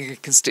about being a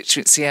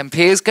constituency MP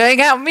is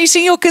going out and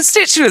meeting your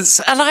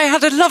constituents. And I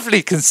had a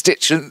lovely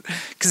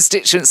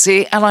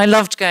constituency, and I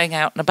loved going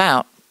out and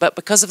about. But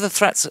because of the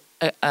threats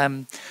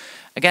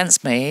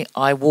against me,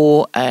 I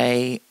wore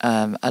a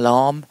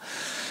alarm,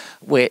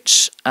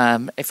 which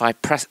if I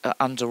press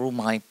under all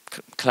my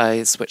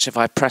clothes, which if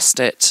I pressed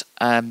it,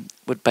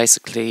 would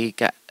basically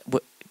get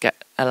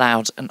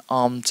allowed an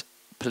armed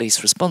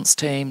police response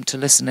team to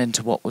listen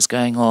into what was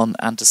going on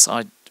and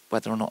decide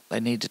whether or not they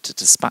needed to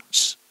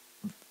dispatch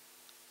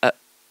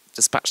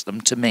them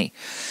to me.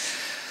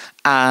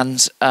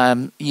 And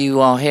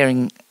you are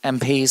hearing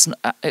MPs.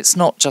 It's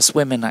not just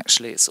women,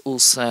 actually. It's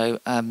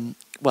also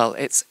well,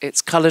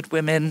 it's coloured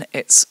women.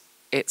 It's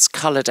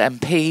coloured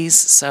MPs.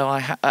 So I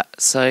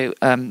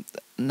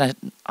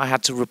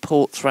had to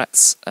report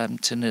threats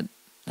to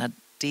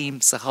Nadeem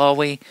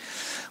Zahawi,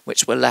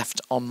 which were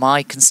left on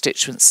my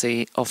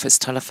constituency office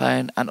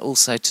telephone, and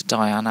also to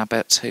Diane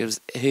Abbott, who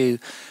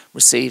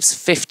receives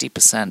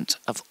 50%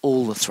 of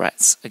all the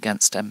threats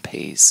against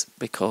MPs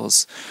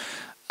because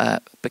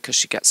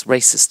she gets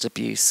racist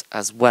abuse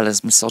as well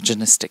as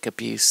misogynistic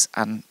abuse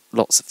and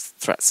lots of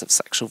threats of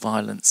sexual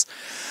violence.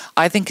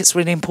 I think it's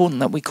really important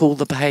that we call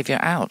the behaviour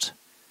out,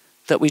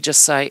 that we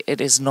just say it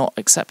is not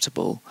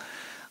acceptable.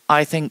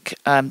 I think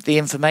the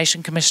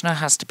Information Commissioner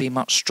has to be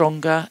much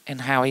stronger in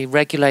how he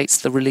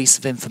regulates the release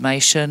of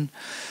information.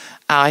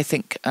 I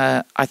think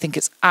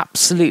it's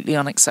absolutely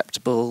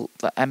unacceptable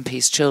that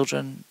MPs'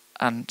 children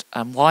and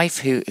wife,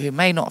 who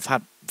may not have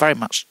had very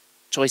much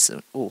choice,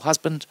 or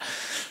husband,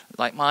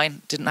 like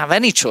mine, didn't have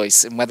any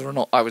choice in whether or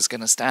not I was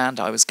going to stand.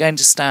 I was going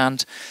to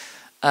stand,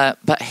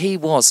 but he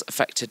was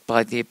affected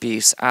by the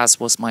abuse, as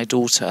was my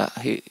daughter,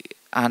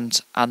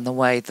 and the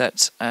way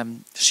that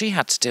she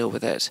had to deal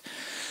with it.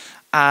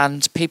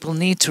 And people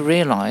need to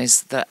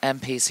realise that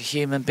MPs are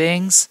human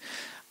beings,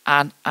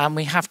 and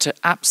we have to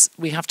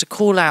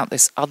call out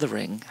this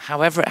othering.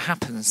 However it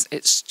happens,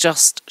 it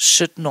just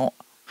should not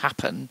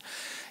happen.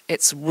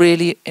 It's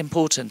really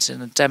important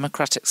in a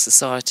democratic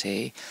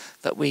society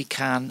that we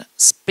can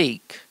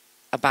speak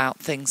about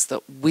things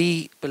that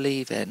we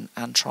believe in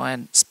and try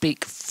and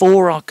speak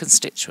for our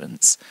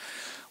constituents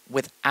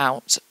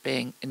without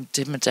being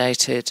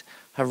intimidated,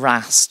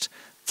 harassed,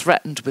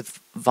 threatened with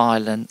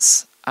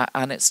violence.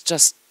 And it's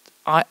just,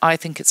 I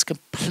think it's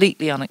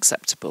completely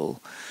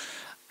unacceptable.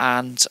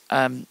 And,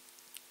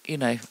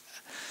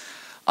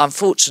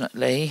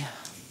 unfortunately,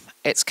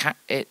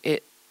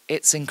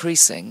 it's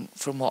increasing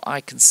from what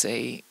I can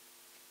see.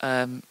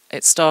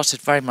 It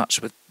started very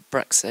much with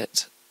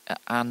Brexit,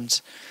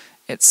 and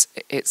it's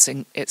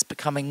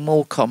becoming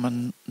more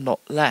common, not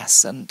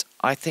less. And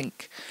I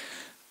think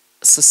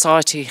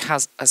society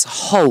as a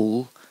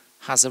whole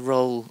has a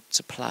role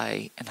to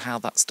play in how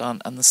that's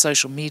done, and the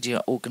social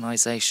media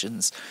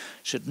organisations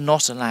should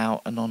not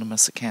allow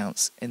anonymous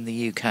accounts in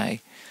the UK.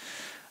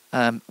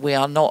 We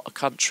are not a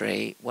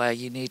country where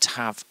you need to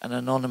have an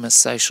anonymous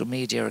social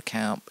media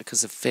account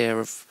because of fear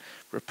of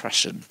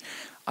repression.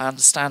 I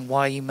understand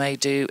why you may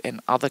do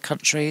in other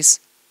countries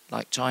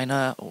like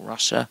China or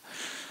Russia,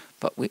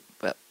 but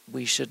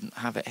we shouldn't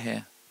have it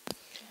here.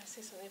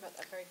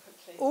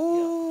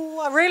 Ooh,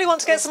 I really want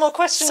to get some more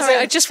questions. Sorry,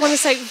 in. I just want to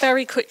say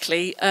very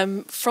quickly,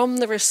 from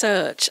the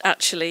research,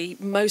 actually,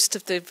 most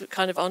of the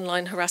kind of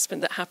online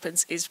harassment that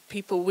happens is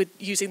people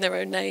using their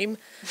own name.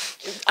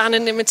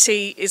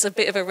 Anonymity is a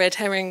bit of a red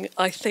herring,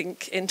 I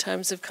think, in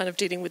terms of kind of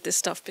dealing with this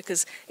stuff,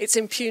 because it's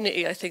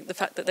impunity. I think the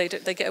fact that they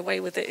get away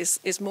with it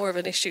is more of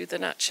an issue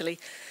than actually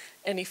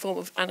any form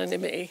of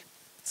anonymity.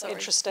 Sorry.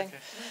 Interesting. Okay.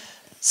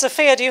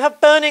 Sophia, do you have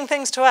burning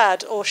things to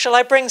add, or shall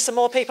I bring some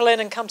more people in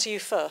and come to you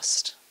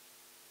first?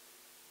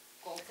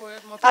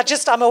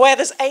 I'm aware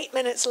there's 8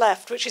 minutes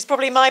left, which is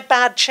probably my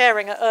bad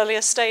chairing at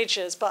earlier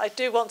stages, but I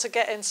do want to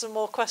get in some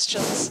more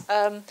questions.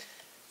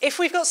 If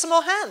we've got some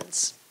more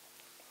hands.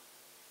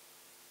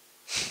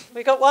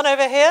 We've got one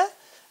over here.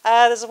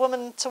 There's a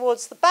woman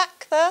towards the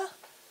back there.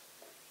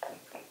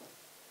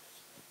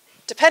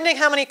 Depending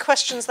how many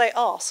questions they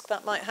ask,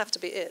 that might have to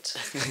be it.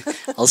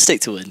 I'll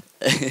stick to one.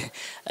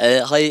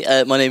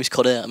 Hi, my name is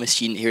Connor. I'm a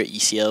student here at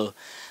UCL.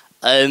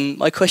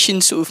 My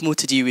question's sort of more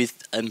to do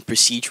with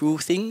procedural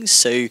things.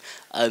 So,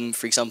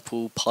 for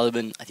example,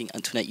 Parliament, I think,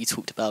 Antoinette, you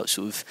talked about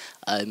sort of,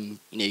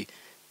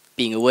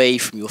 being away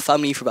from your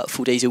family for about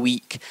 4 days a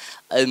week.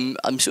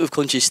 I'm sort of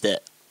conscious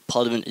that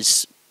Parliament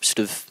is sort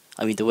of,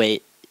 the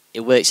way it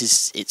works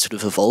is it's sort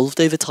of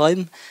evolved over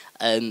time.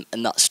 And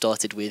that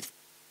started with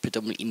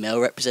predominantly male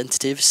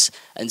representatives.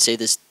 And so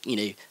there's,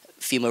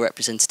 female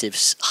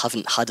representatives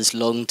haven't had as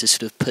long to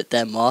sort of put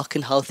their mark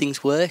on how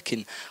things work,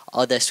 and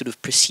are there sort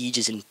of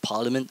procedures in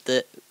Parliament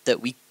that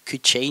we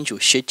could change or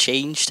should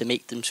change to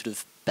make them sort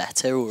of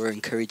better or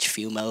encourage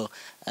female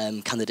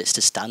candidates to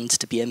stand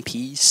to be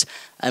MPs?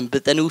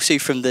 But then also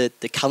from the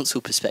council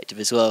perspective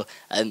as well,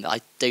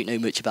 I don't know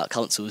much about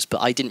councils,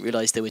 but I didn't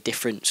realise there were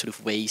different sort of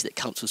ways that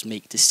councils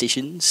make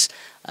decisions.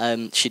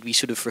 Should we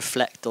sort of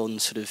reflect on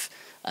sort of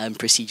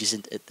procedures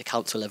at the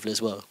council level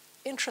as well?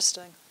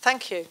 Interesting.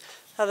 Thank you.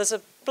 There's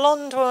a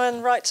blonde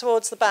woman right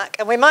towards the back.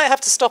 And we might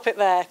have to stop it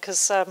there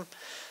because I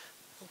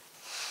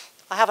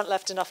haven't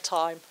left enough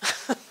time.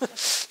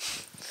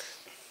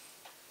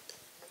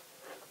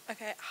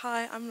 Okay,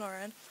 hi, I'm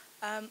Lauren.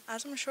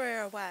 As I'm sure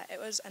you're aware, it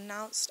was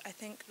announced, I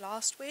think,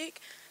 last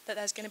week that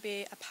there's going to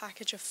be a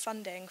package of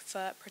funding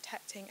for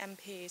protecting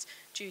MPs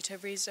due to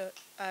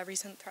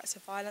recent threats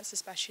of violence,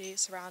 especially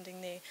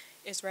surrounding the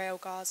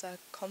Israel-Gaza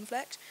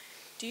conflict.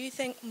 Do you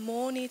think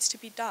more needs to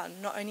be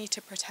done, not only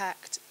to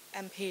protect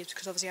MPs,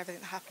 because obviously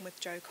everything that happened with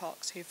Jo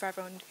Cox, who, for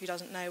everyone who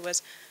doesn't know,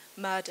 was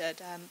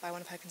murdered by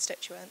one of her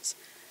constituents?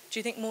 Do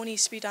you think more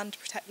needs to be done to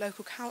protect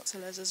local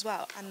councillors as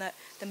well, and that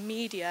the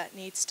media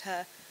needs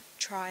to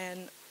try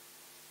and,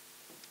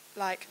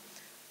 like,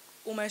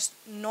 almost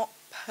not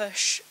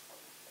push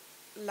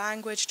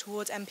language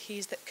towards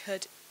MPs that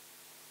could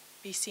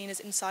be seen as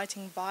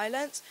inciting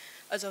violence,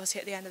 as obviously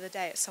at the end of the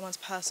day it's someone's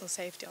personal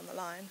safety on the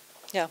line?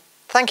 Yeah,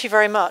 thank you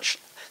very much.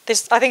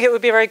 I think it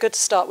would be very good to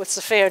start with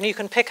Sophia, and you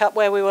can pick up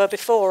where we were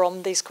before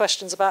on these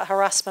questions about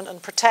harassment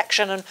and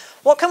protection, and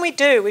what can we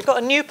do? We've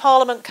got a new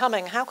parliament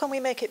coming. How can we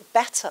make it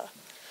better?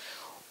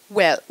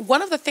 Well,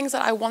 one of the things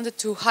that I wanted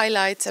to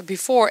highlight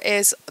before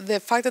is the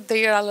fact that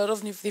there are a lot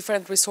of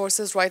different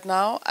resources right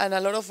now, and a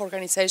lot of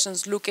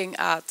organizations looking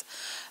at,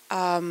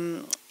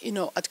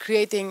 at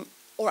creating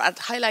or at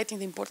highlighting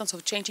the importance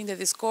of changing the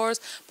discourse,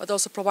 but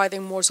also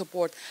providing more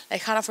support.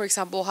 Like Hannah, for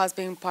example, has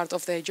been part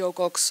of the Jo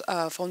Cox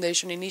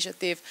Foundation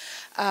initiative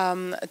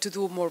to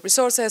do more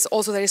resources.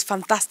 Also, there is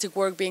fantastic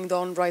work being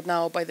done right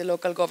now by the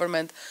local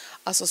government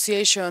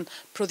association,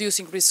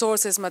 producing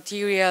resources,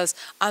 materials,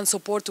 and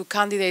support to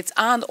candidates,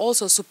 and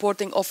also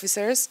supporting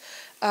officers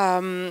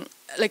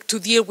like to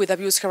deal with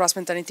abuse,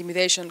 harassment, and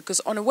intimidation.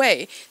 Because on a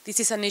way, this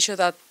is an issue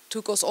that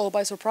took us all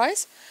by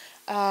surprise.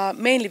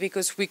 Mainly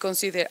because we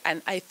consider,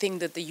 and I think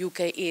that the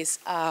UK is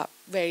a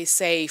very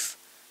safe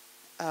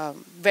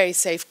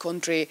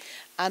country,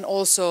 and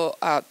also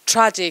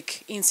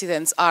tragic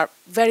incidents are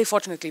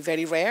fortunately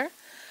very rare.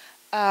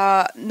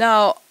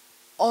 Now,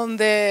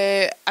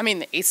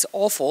 it's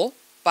awful,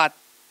 but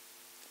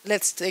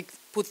let's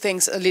put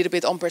things a little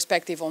bit on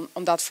perspective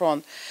on that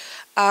front.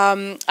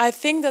 I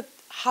think that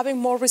having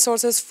more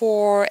resources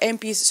for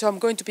MPs, so I'm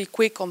going to be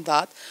quick on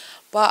that,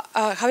 but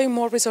having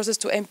more resources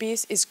to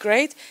MPs is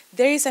great.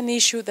 There is an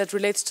issue that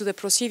relates to the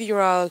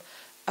procedural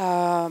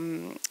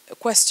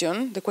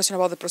question, the question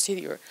about the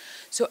procedure.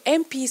 So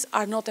MPs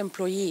are not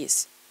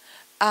employees.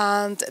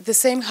 And the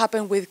same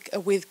happened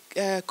with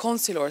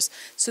councillors.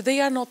 So they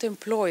are not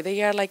employed.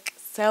 They are like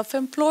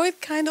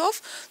self-employed, kind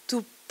of,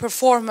 to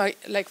perform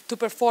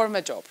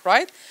a job,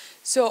 right?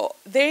 So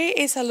there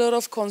is a lot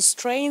of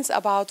constraints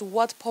about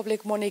what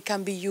public money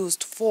can be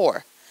used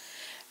for.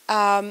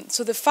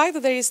 So the fact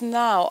that there is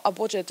now a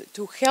budget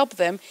to help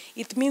them,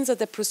 it means that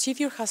the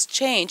procedure has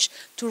changed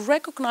to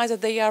recognize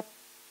that they are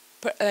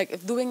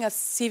doing a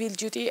civil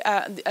duty,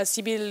 a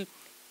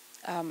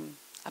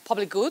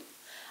public good,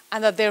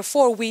 and that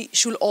therefore we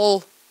should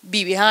all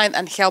be behind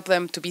and help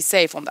them to be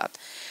safe on that.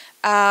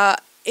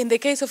 In the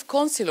case of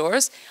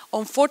councillors,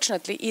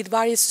 unfortunately, it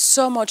varies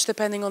so much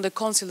depending on the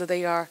council that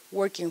they are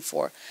working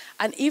for.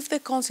 And if the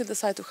council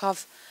decide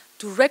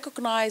to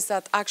recognize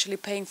that actually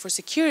paying for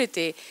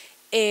security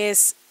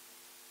is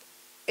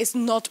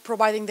not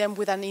providing them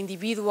with an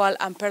individual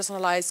and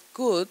personalized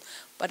good,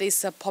 but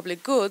is a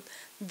public good,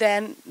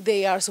 then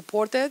they are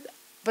supported.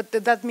 But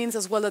that means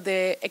as well that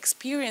the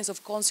experience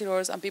of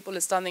councillors and people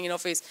standing in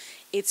office,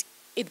 it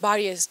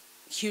varies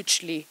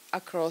hugely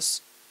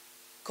across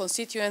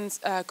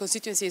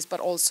constituencies, but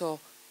also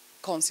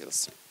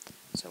councils.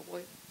 So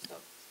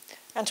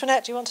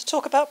Antoinette, do you want to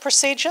talk about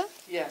procedure?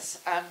 Yes.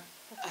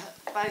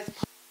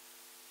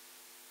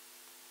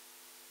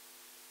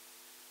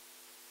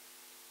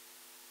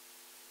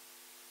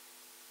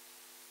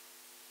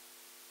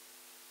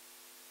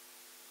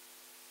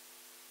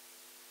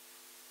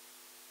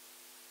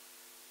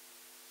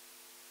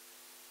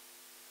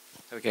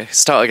 There we go,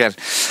 start again.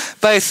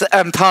 Both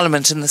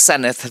Parliament and the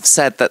Senate have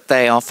said that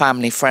they are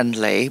family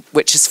friendly,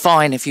 which is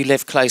fine if you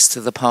live close to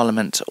the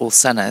Parliament or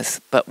Senate,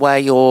 but where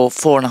you're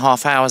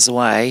 4.5 hours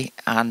away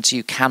and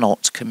you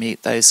cannot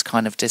commute those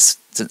kind of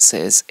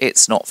distances,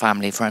 it's not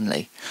family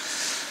friendly.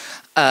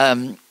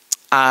 But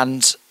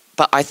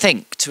I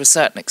think to a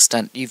certain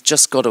extent you've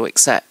just got to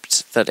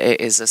accept that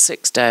it is a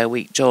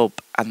 6-day-a-week job,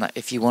 and that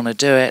if you want to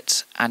do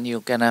it and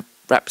you're going to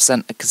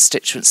represent a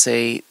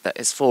constituency that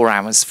is 4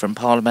 hours from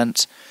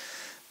Parliament,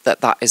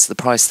 that is the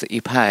price that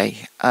you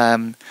pay.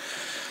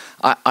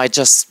 I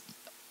just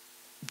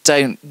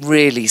don't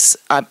really...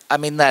 I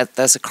mean,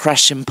 there's a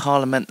crash in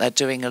Parliament. They're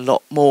doing a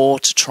lot more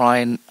to try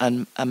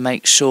and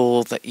make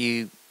sure that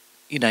you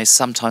know,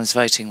 sometimes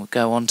voting would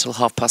go on till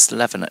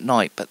 11:30 at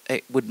night, but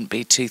it wouldn't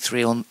be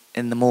 2-3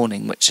 in the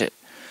morning, which it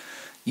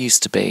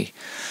used to be.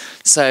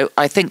 So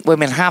I think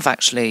women have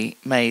actually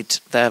made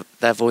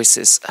their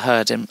voices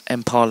heard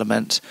in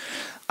Parliament.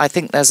 I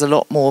think there's a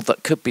lot more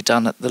that could be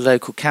done at the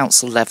local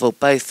council level,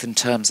 both in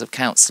terms of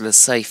councillors'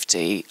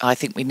 safety. I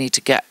think we need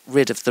to get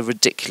rid of the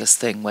ridiculous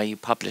thing where you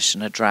publish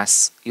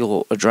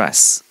your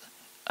address.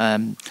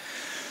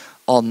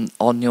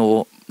 on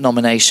your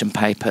nomination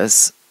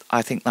papers,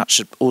 I think that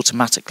should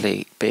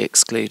automatically be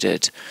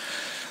excluded.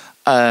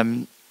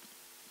 But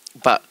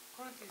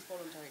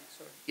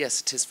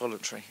yes, it is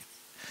voluntary.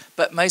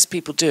 But most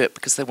people do it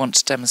because they want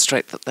to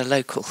demonstrate that they're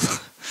local,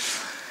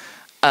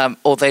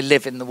 or they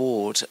live in the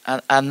ward,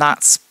 and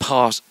that's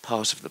part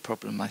of the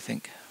problem, I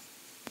think.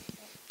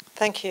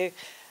 Thank you.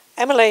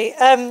 Emily,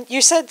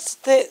 you said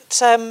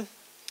that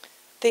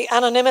the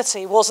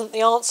anonymity wasn't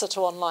the answer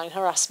to online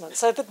harassment,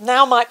 so that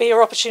now might be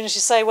your opportunity to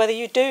say whether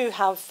you do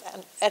have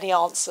any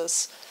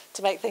answers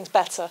to make things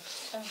better.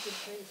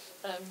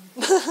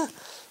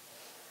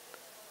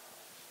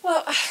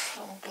 Well,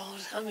 oh God,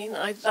 I mean,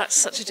 that's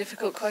such a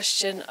difficult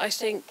question. I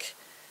think,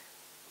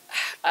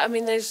 I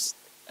mean, there's,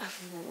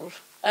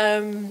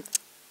 I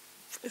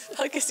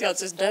guess the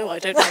answer is no, I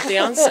don't have the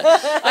answer.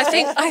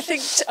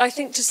 I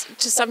think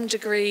to some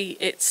degree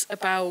it's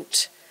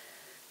about,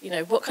 you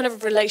know, what kind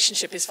of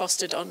relationship is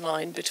fostered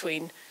online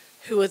between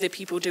who are the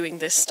people doing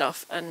this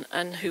stuff and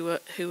who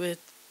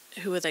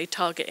are they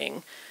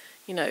targeting.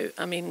 You know,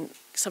 I mean,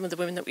 some of the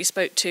women that we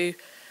spoke to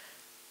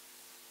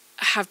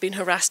have been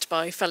harassed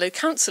by fellow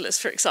councillors,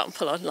 for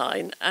example,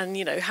 online, and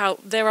you know how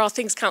there are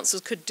things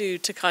councils could do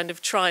to kind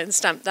of try and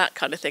stamp that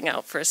kind of thing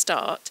out for a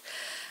start.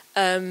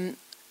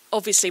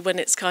 Obviously, when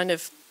it's kind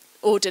of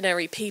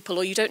ordinary people,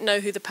 or you don't know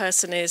who the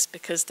person is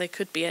because they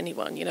could be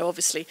anyone. You know,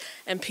 obviously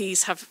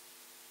MPs have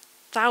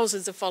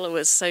thousands of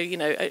followers, so you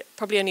know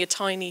probably only a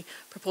tiny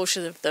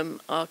proportion of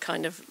them are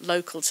kind of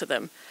local to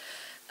them.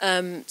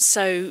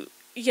 So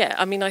yeah,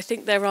 I mean, I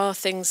think there are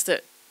things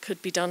that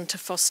could be done to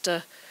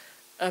foster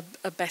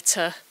a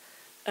better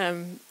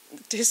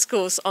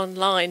discourse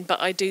online, but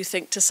I do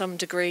think to some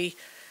degree,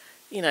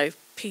 you know,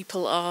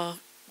 people are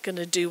going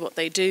to do what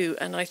they do,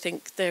 and I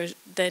think there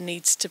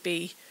needs to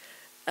be,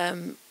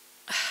 yeah.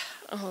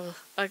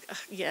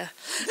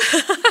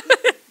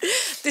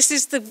 This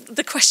is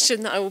the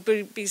question that I will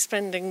be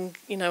spending,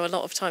 you know, a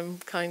lot of time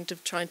kind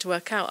of trying to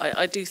work out.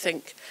 I do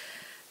think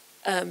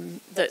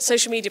that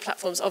social media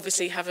platforms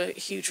obviously have a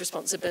huge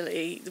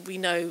responsibility. We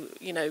know,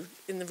 you know,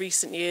 in the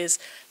recent years,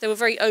 they were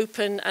very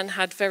open and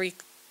had very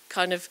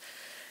kind of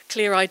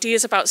clear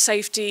ideas about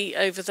safety.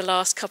 Over the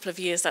last couple of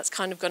years, that's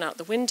kind of gone out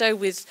the window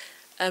with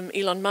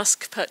Elon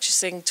Musk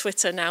purchasing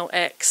Twitter, now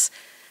X.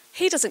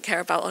 He doesn't care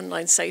about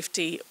online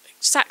safety,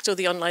 sacked all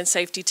the online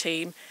safety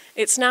team.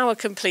 It's now a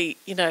complete,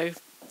 you know,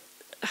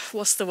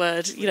 what's the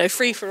word, you know,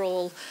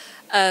 free-for-all.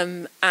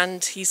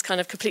 And he's kind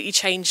of completely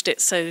changed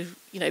it so,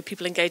 you know,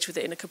 people engage with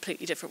it in a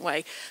completely different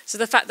way. So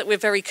the fact that we're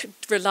very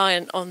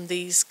reliant on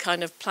these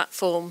kind of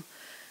platform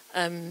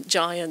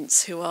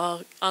giants who are,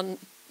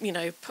 you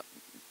know,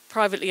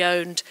 privately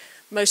owned,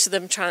 most of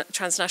them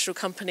transnational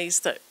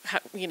companies that,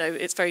 you know,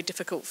 it's very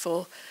difficult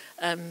for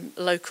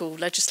local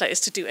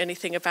legislators to do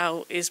anything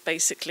about, is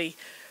basically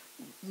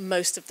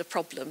most of the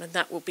problem. And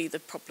that will be the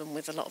problem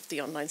with a lot of the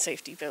online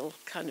safety bill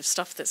kind of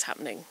stuff that's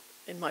happening,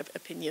 in my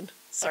opinion.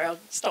 Sorry, I'll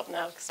stop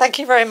now. Thank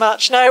you very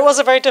much. No, it was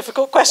a very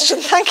difficult question.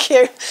 Thank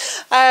you.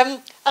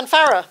 And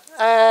Farah,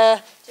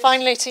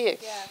 finally to you.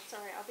 Yeah,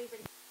 sorry, I'll be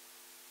really...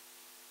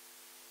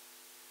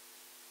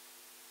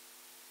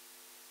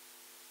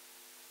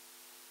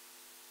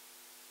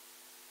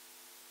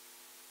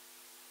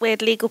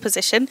 Weird legal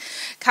position.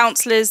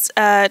 Councillors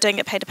don't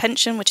get paid a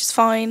pension, which is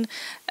fine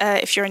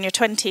if you're in your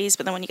 20s,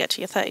 but then when you get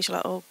to your 30s, you're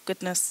like, oh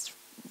goodness,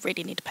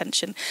 really need a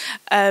pension.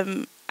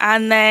 And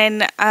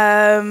then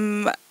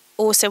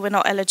also we're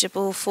not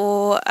eligible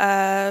for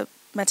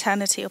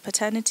maternity or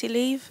paternity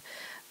leave.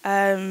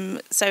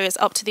 So it's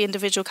up to the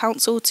individual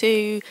council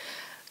to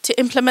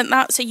implement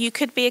that. So you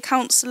could be a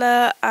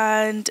councillor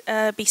and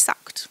be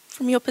sacked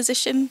from your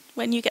position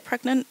when you get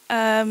pregnant,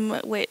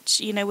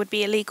 which, you know, would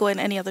be illegal in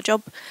any other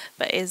job,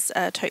 but is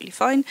totally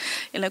fine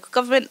in local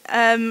government.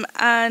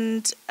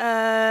 And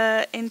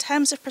in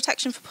terms of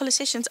protection for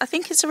politicians, I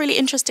think it's a really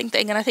interesting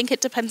thing, and I think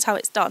it depends how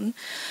it's done.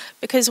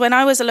 Because when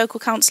I was a local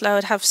councillor, I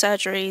would have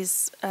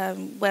surgeries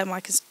where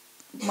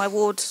my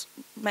ward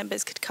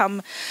members could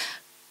come,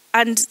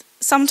 and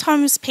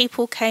sometimes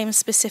people came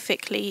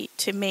specifically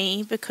to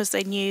me because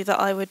they knew that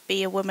I would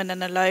be a woman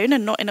and alone,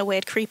 and not in a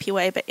weird creepy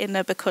way, but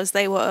because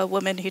they were a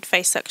woman who'd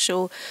faced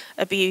sexual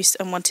abuse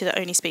and wanted to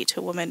only speak to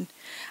a woman.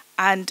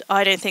 And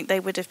I don't think they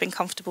would have been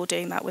comfortable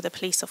doing that with a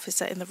police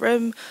officer in the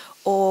room,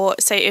 or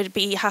so it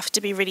would have to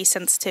be really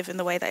sensitive in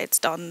the way that it's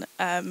done.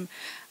 And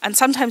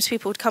sometimes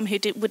people would come who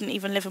wouldn't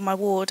even live in my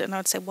ward, and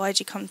I'd say, why'd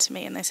you come to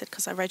me? And they said,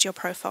 because I read your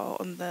profile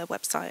on the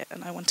website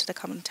and I wanted to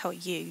come and tell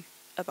you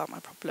about my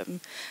problem.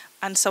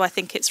 And so I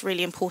think it's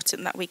really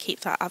important that we keep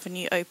that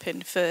avenue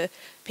open for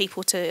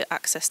people to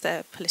access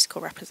their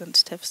political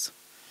representatives.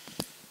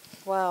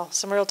 Wow,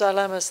 some real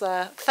dilemmas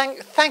there.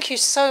 Thank you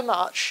so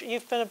much.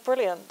 You've been a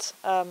brilliant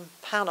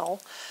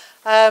panel.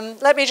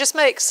 Let me just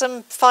make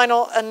some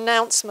final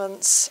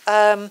announcements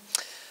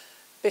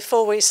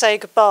before we say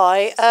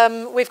goodbye.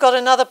 We've got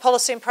another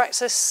policy and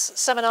practice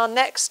seminar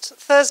next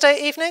Thursday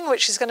evening,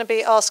 which is going to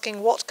be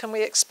asking what can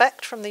we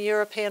expect from the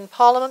European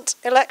Parliament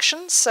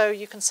elections. So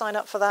you can sign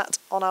up for that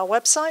on our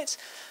website.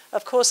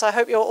 Of course, I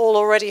hope you're all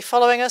already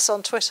following us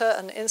on Twitter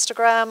and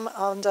Instagram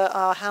under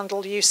our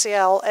handle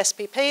UCL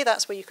SPP.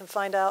 That's where you can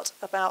find out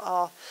about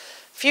our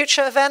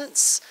future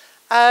events.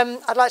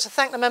 I'd like to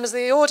thank the members of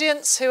the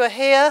audience who are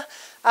here.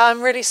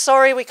 I'm really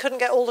sorry we couldn't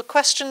get all the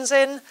questions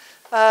in.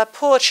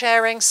 Poor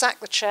chairing,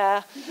 sack the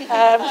chair.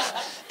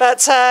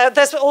 But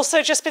there's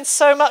also just been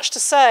so much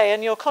to say,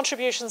 and your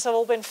contributions have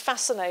all been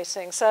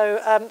fascinating. So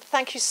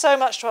thank you so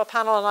much to our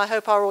panel, and I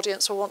hope our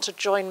audience will want to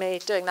join me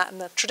doing that in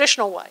the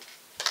traditional way.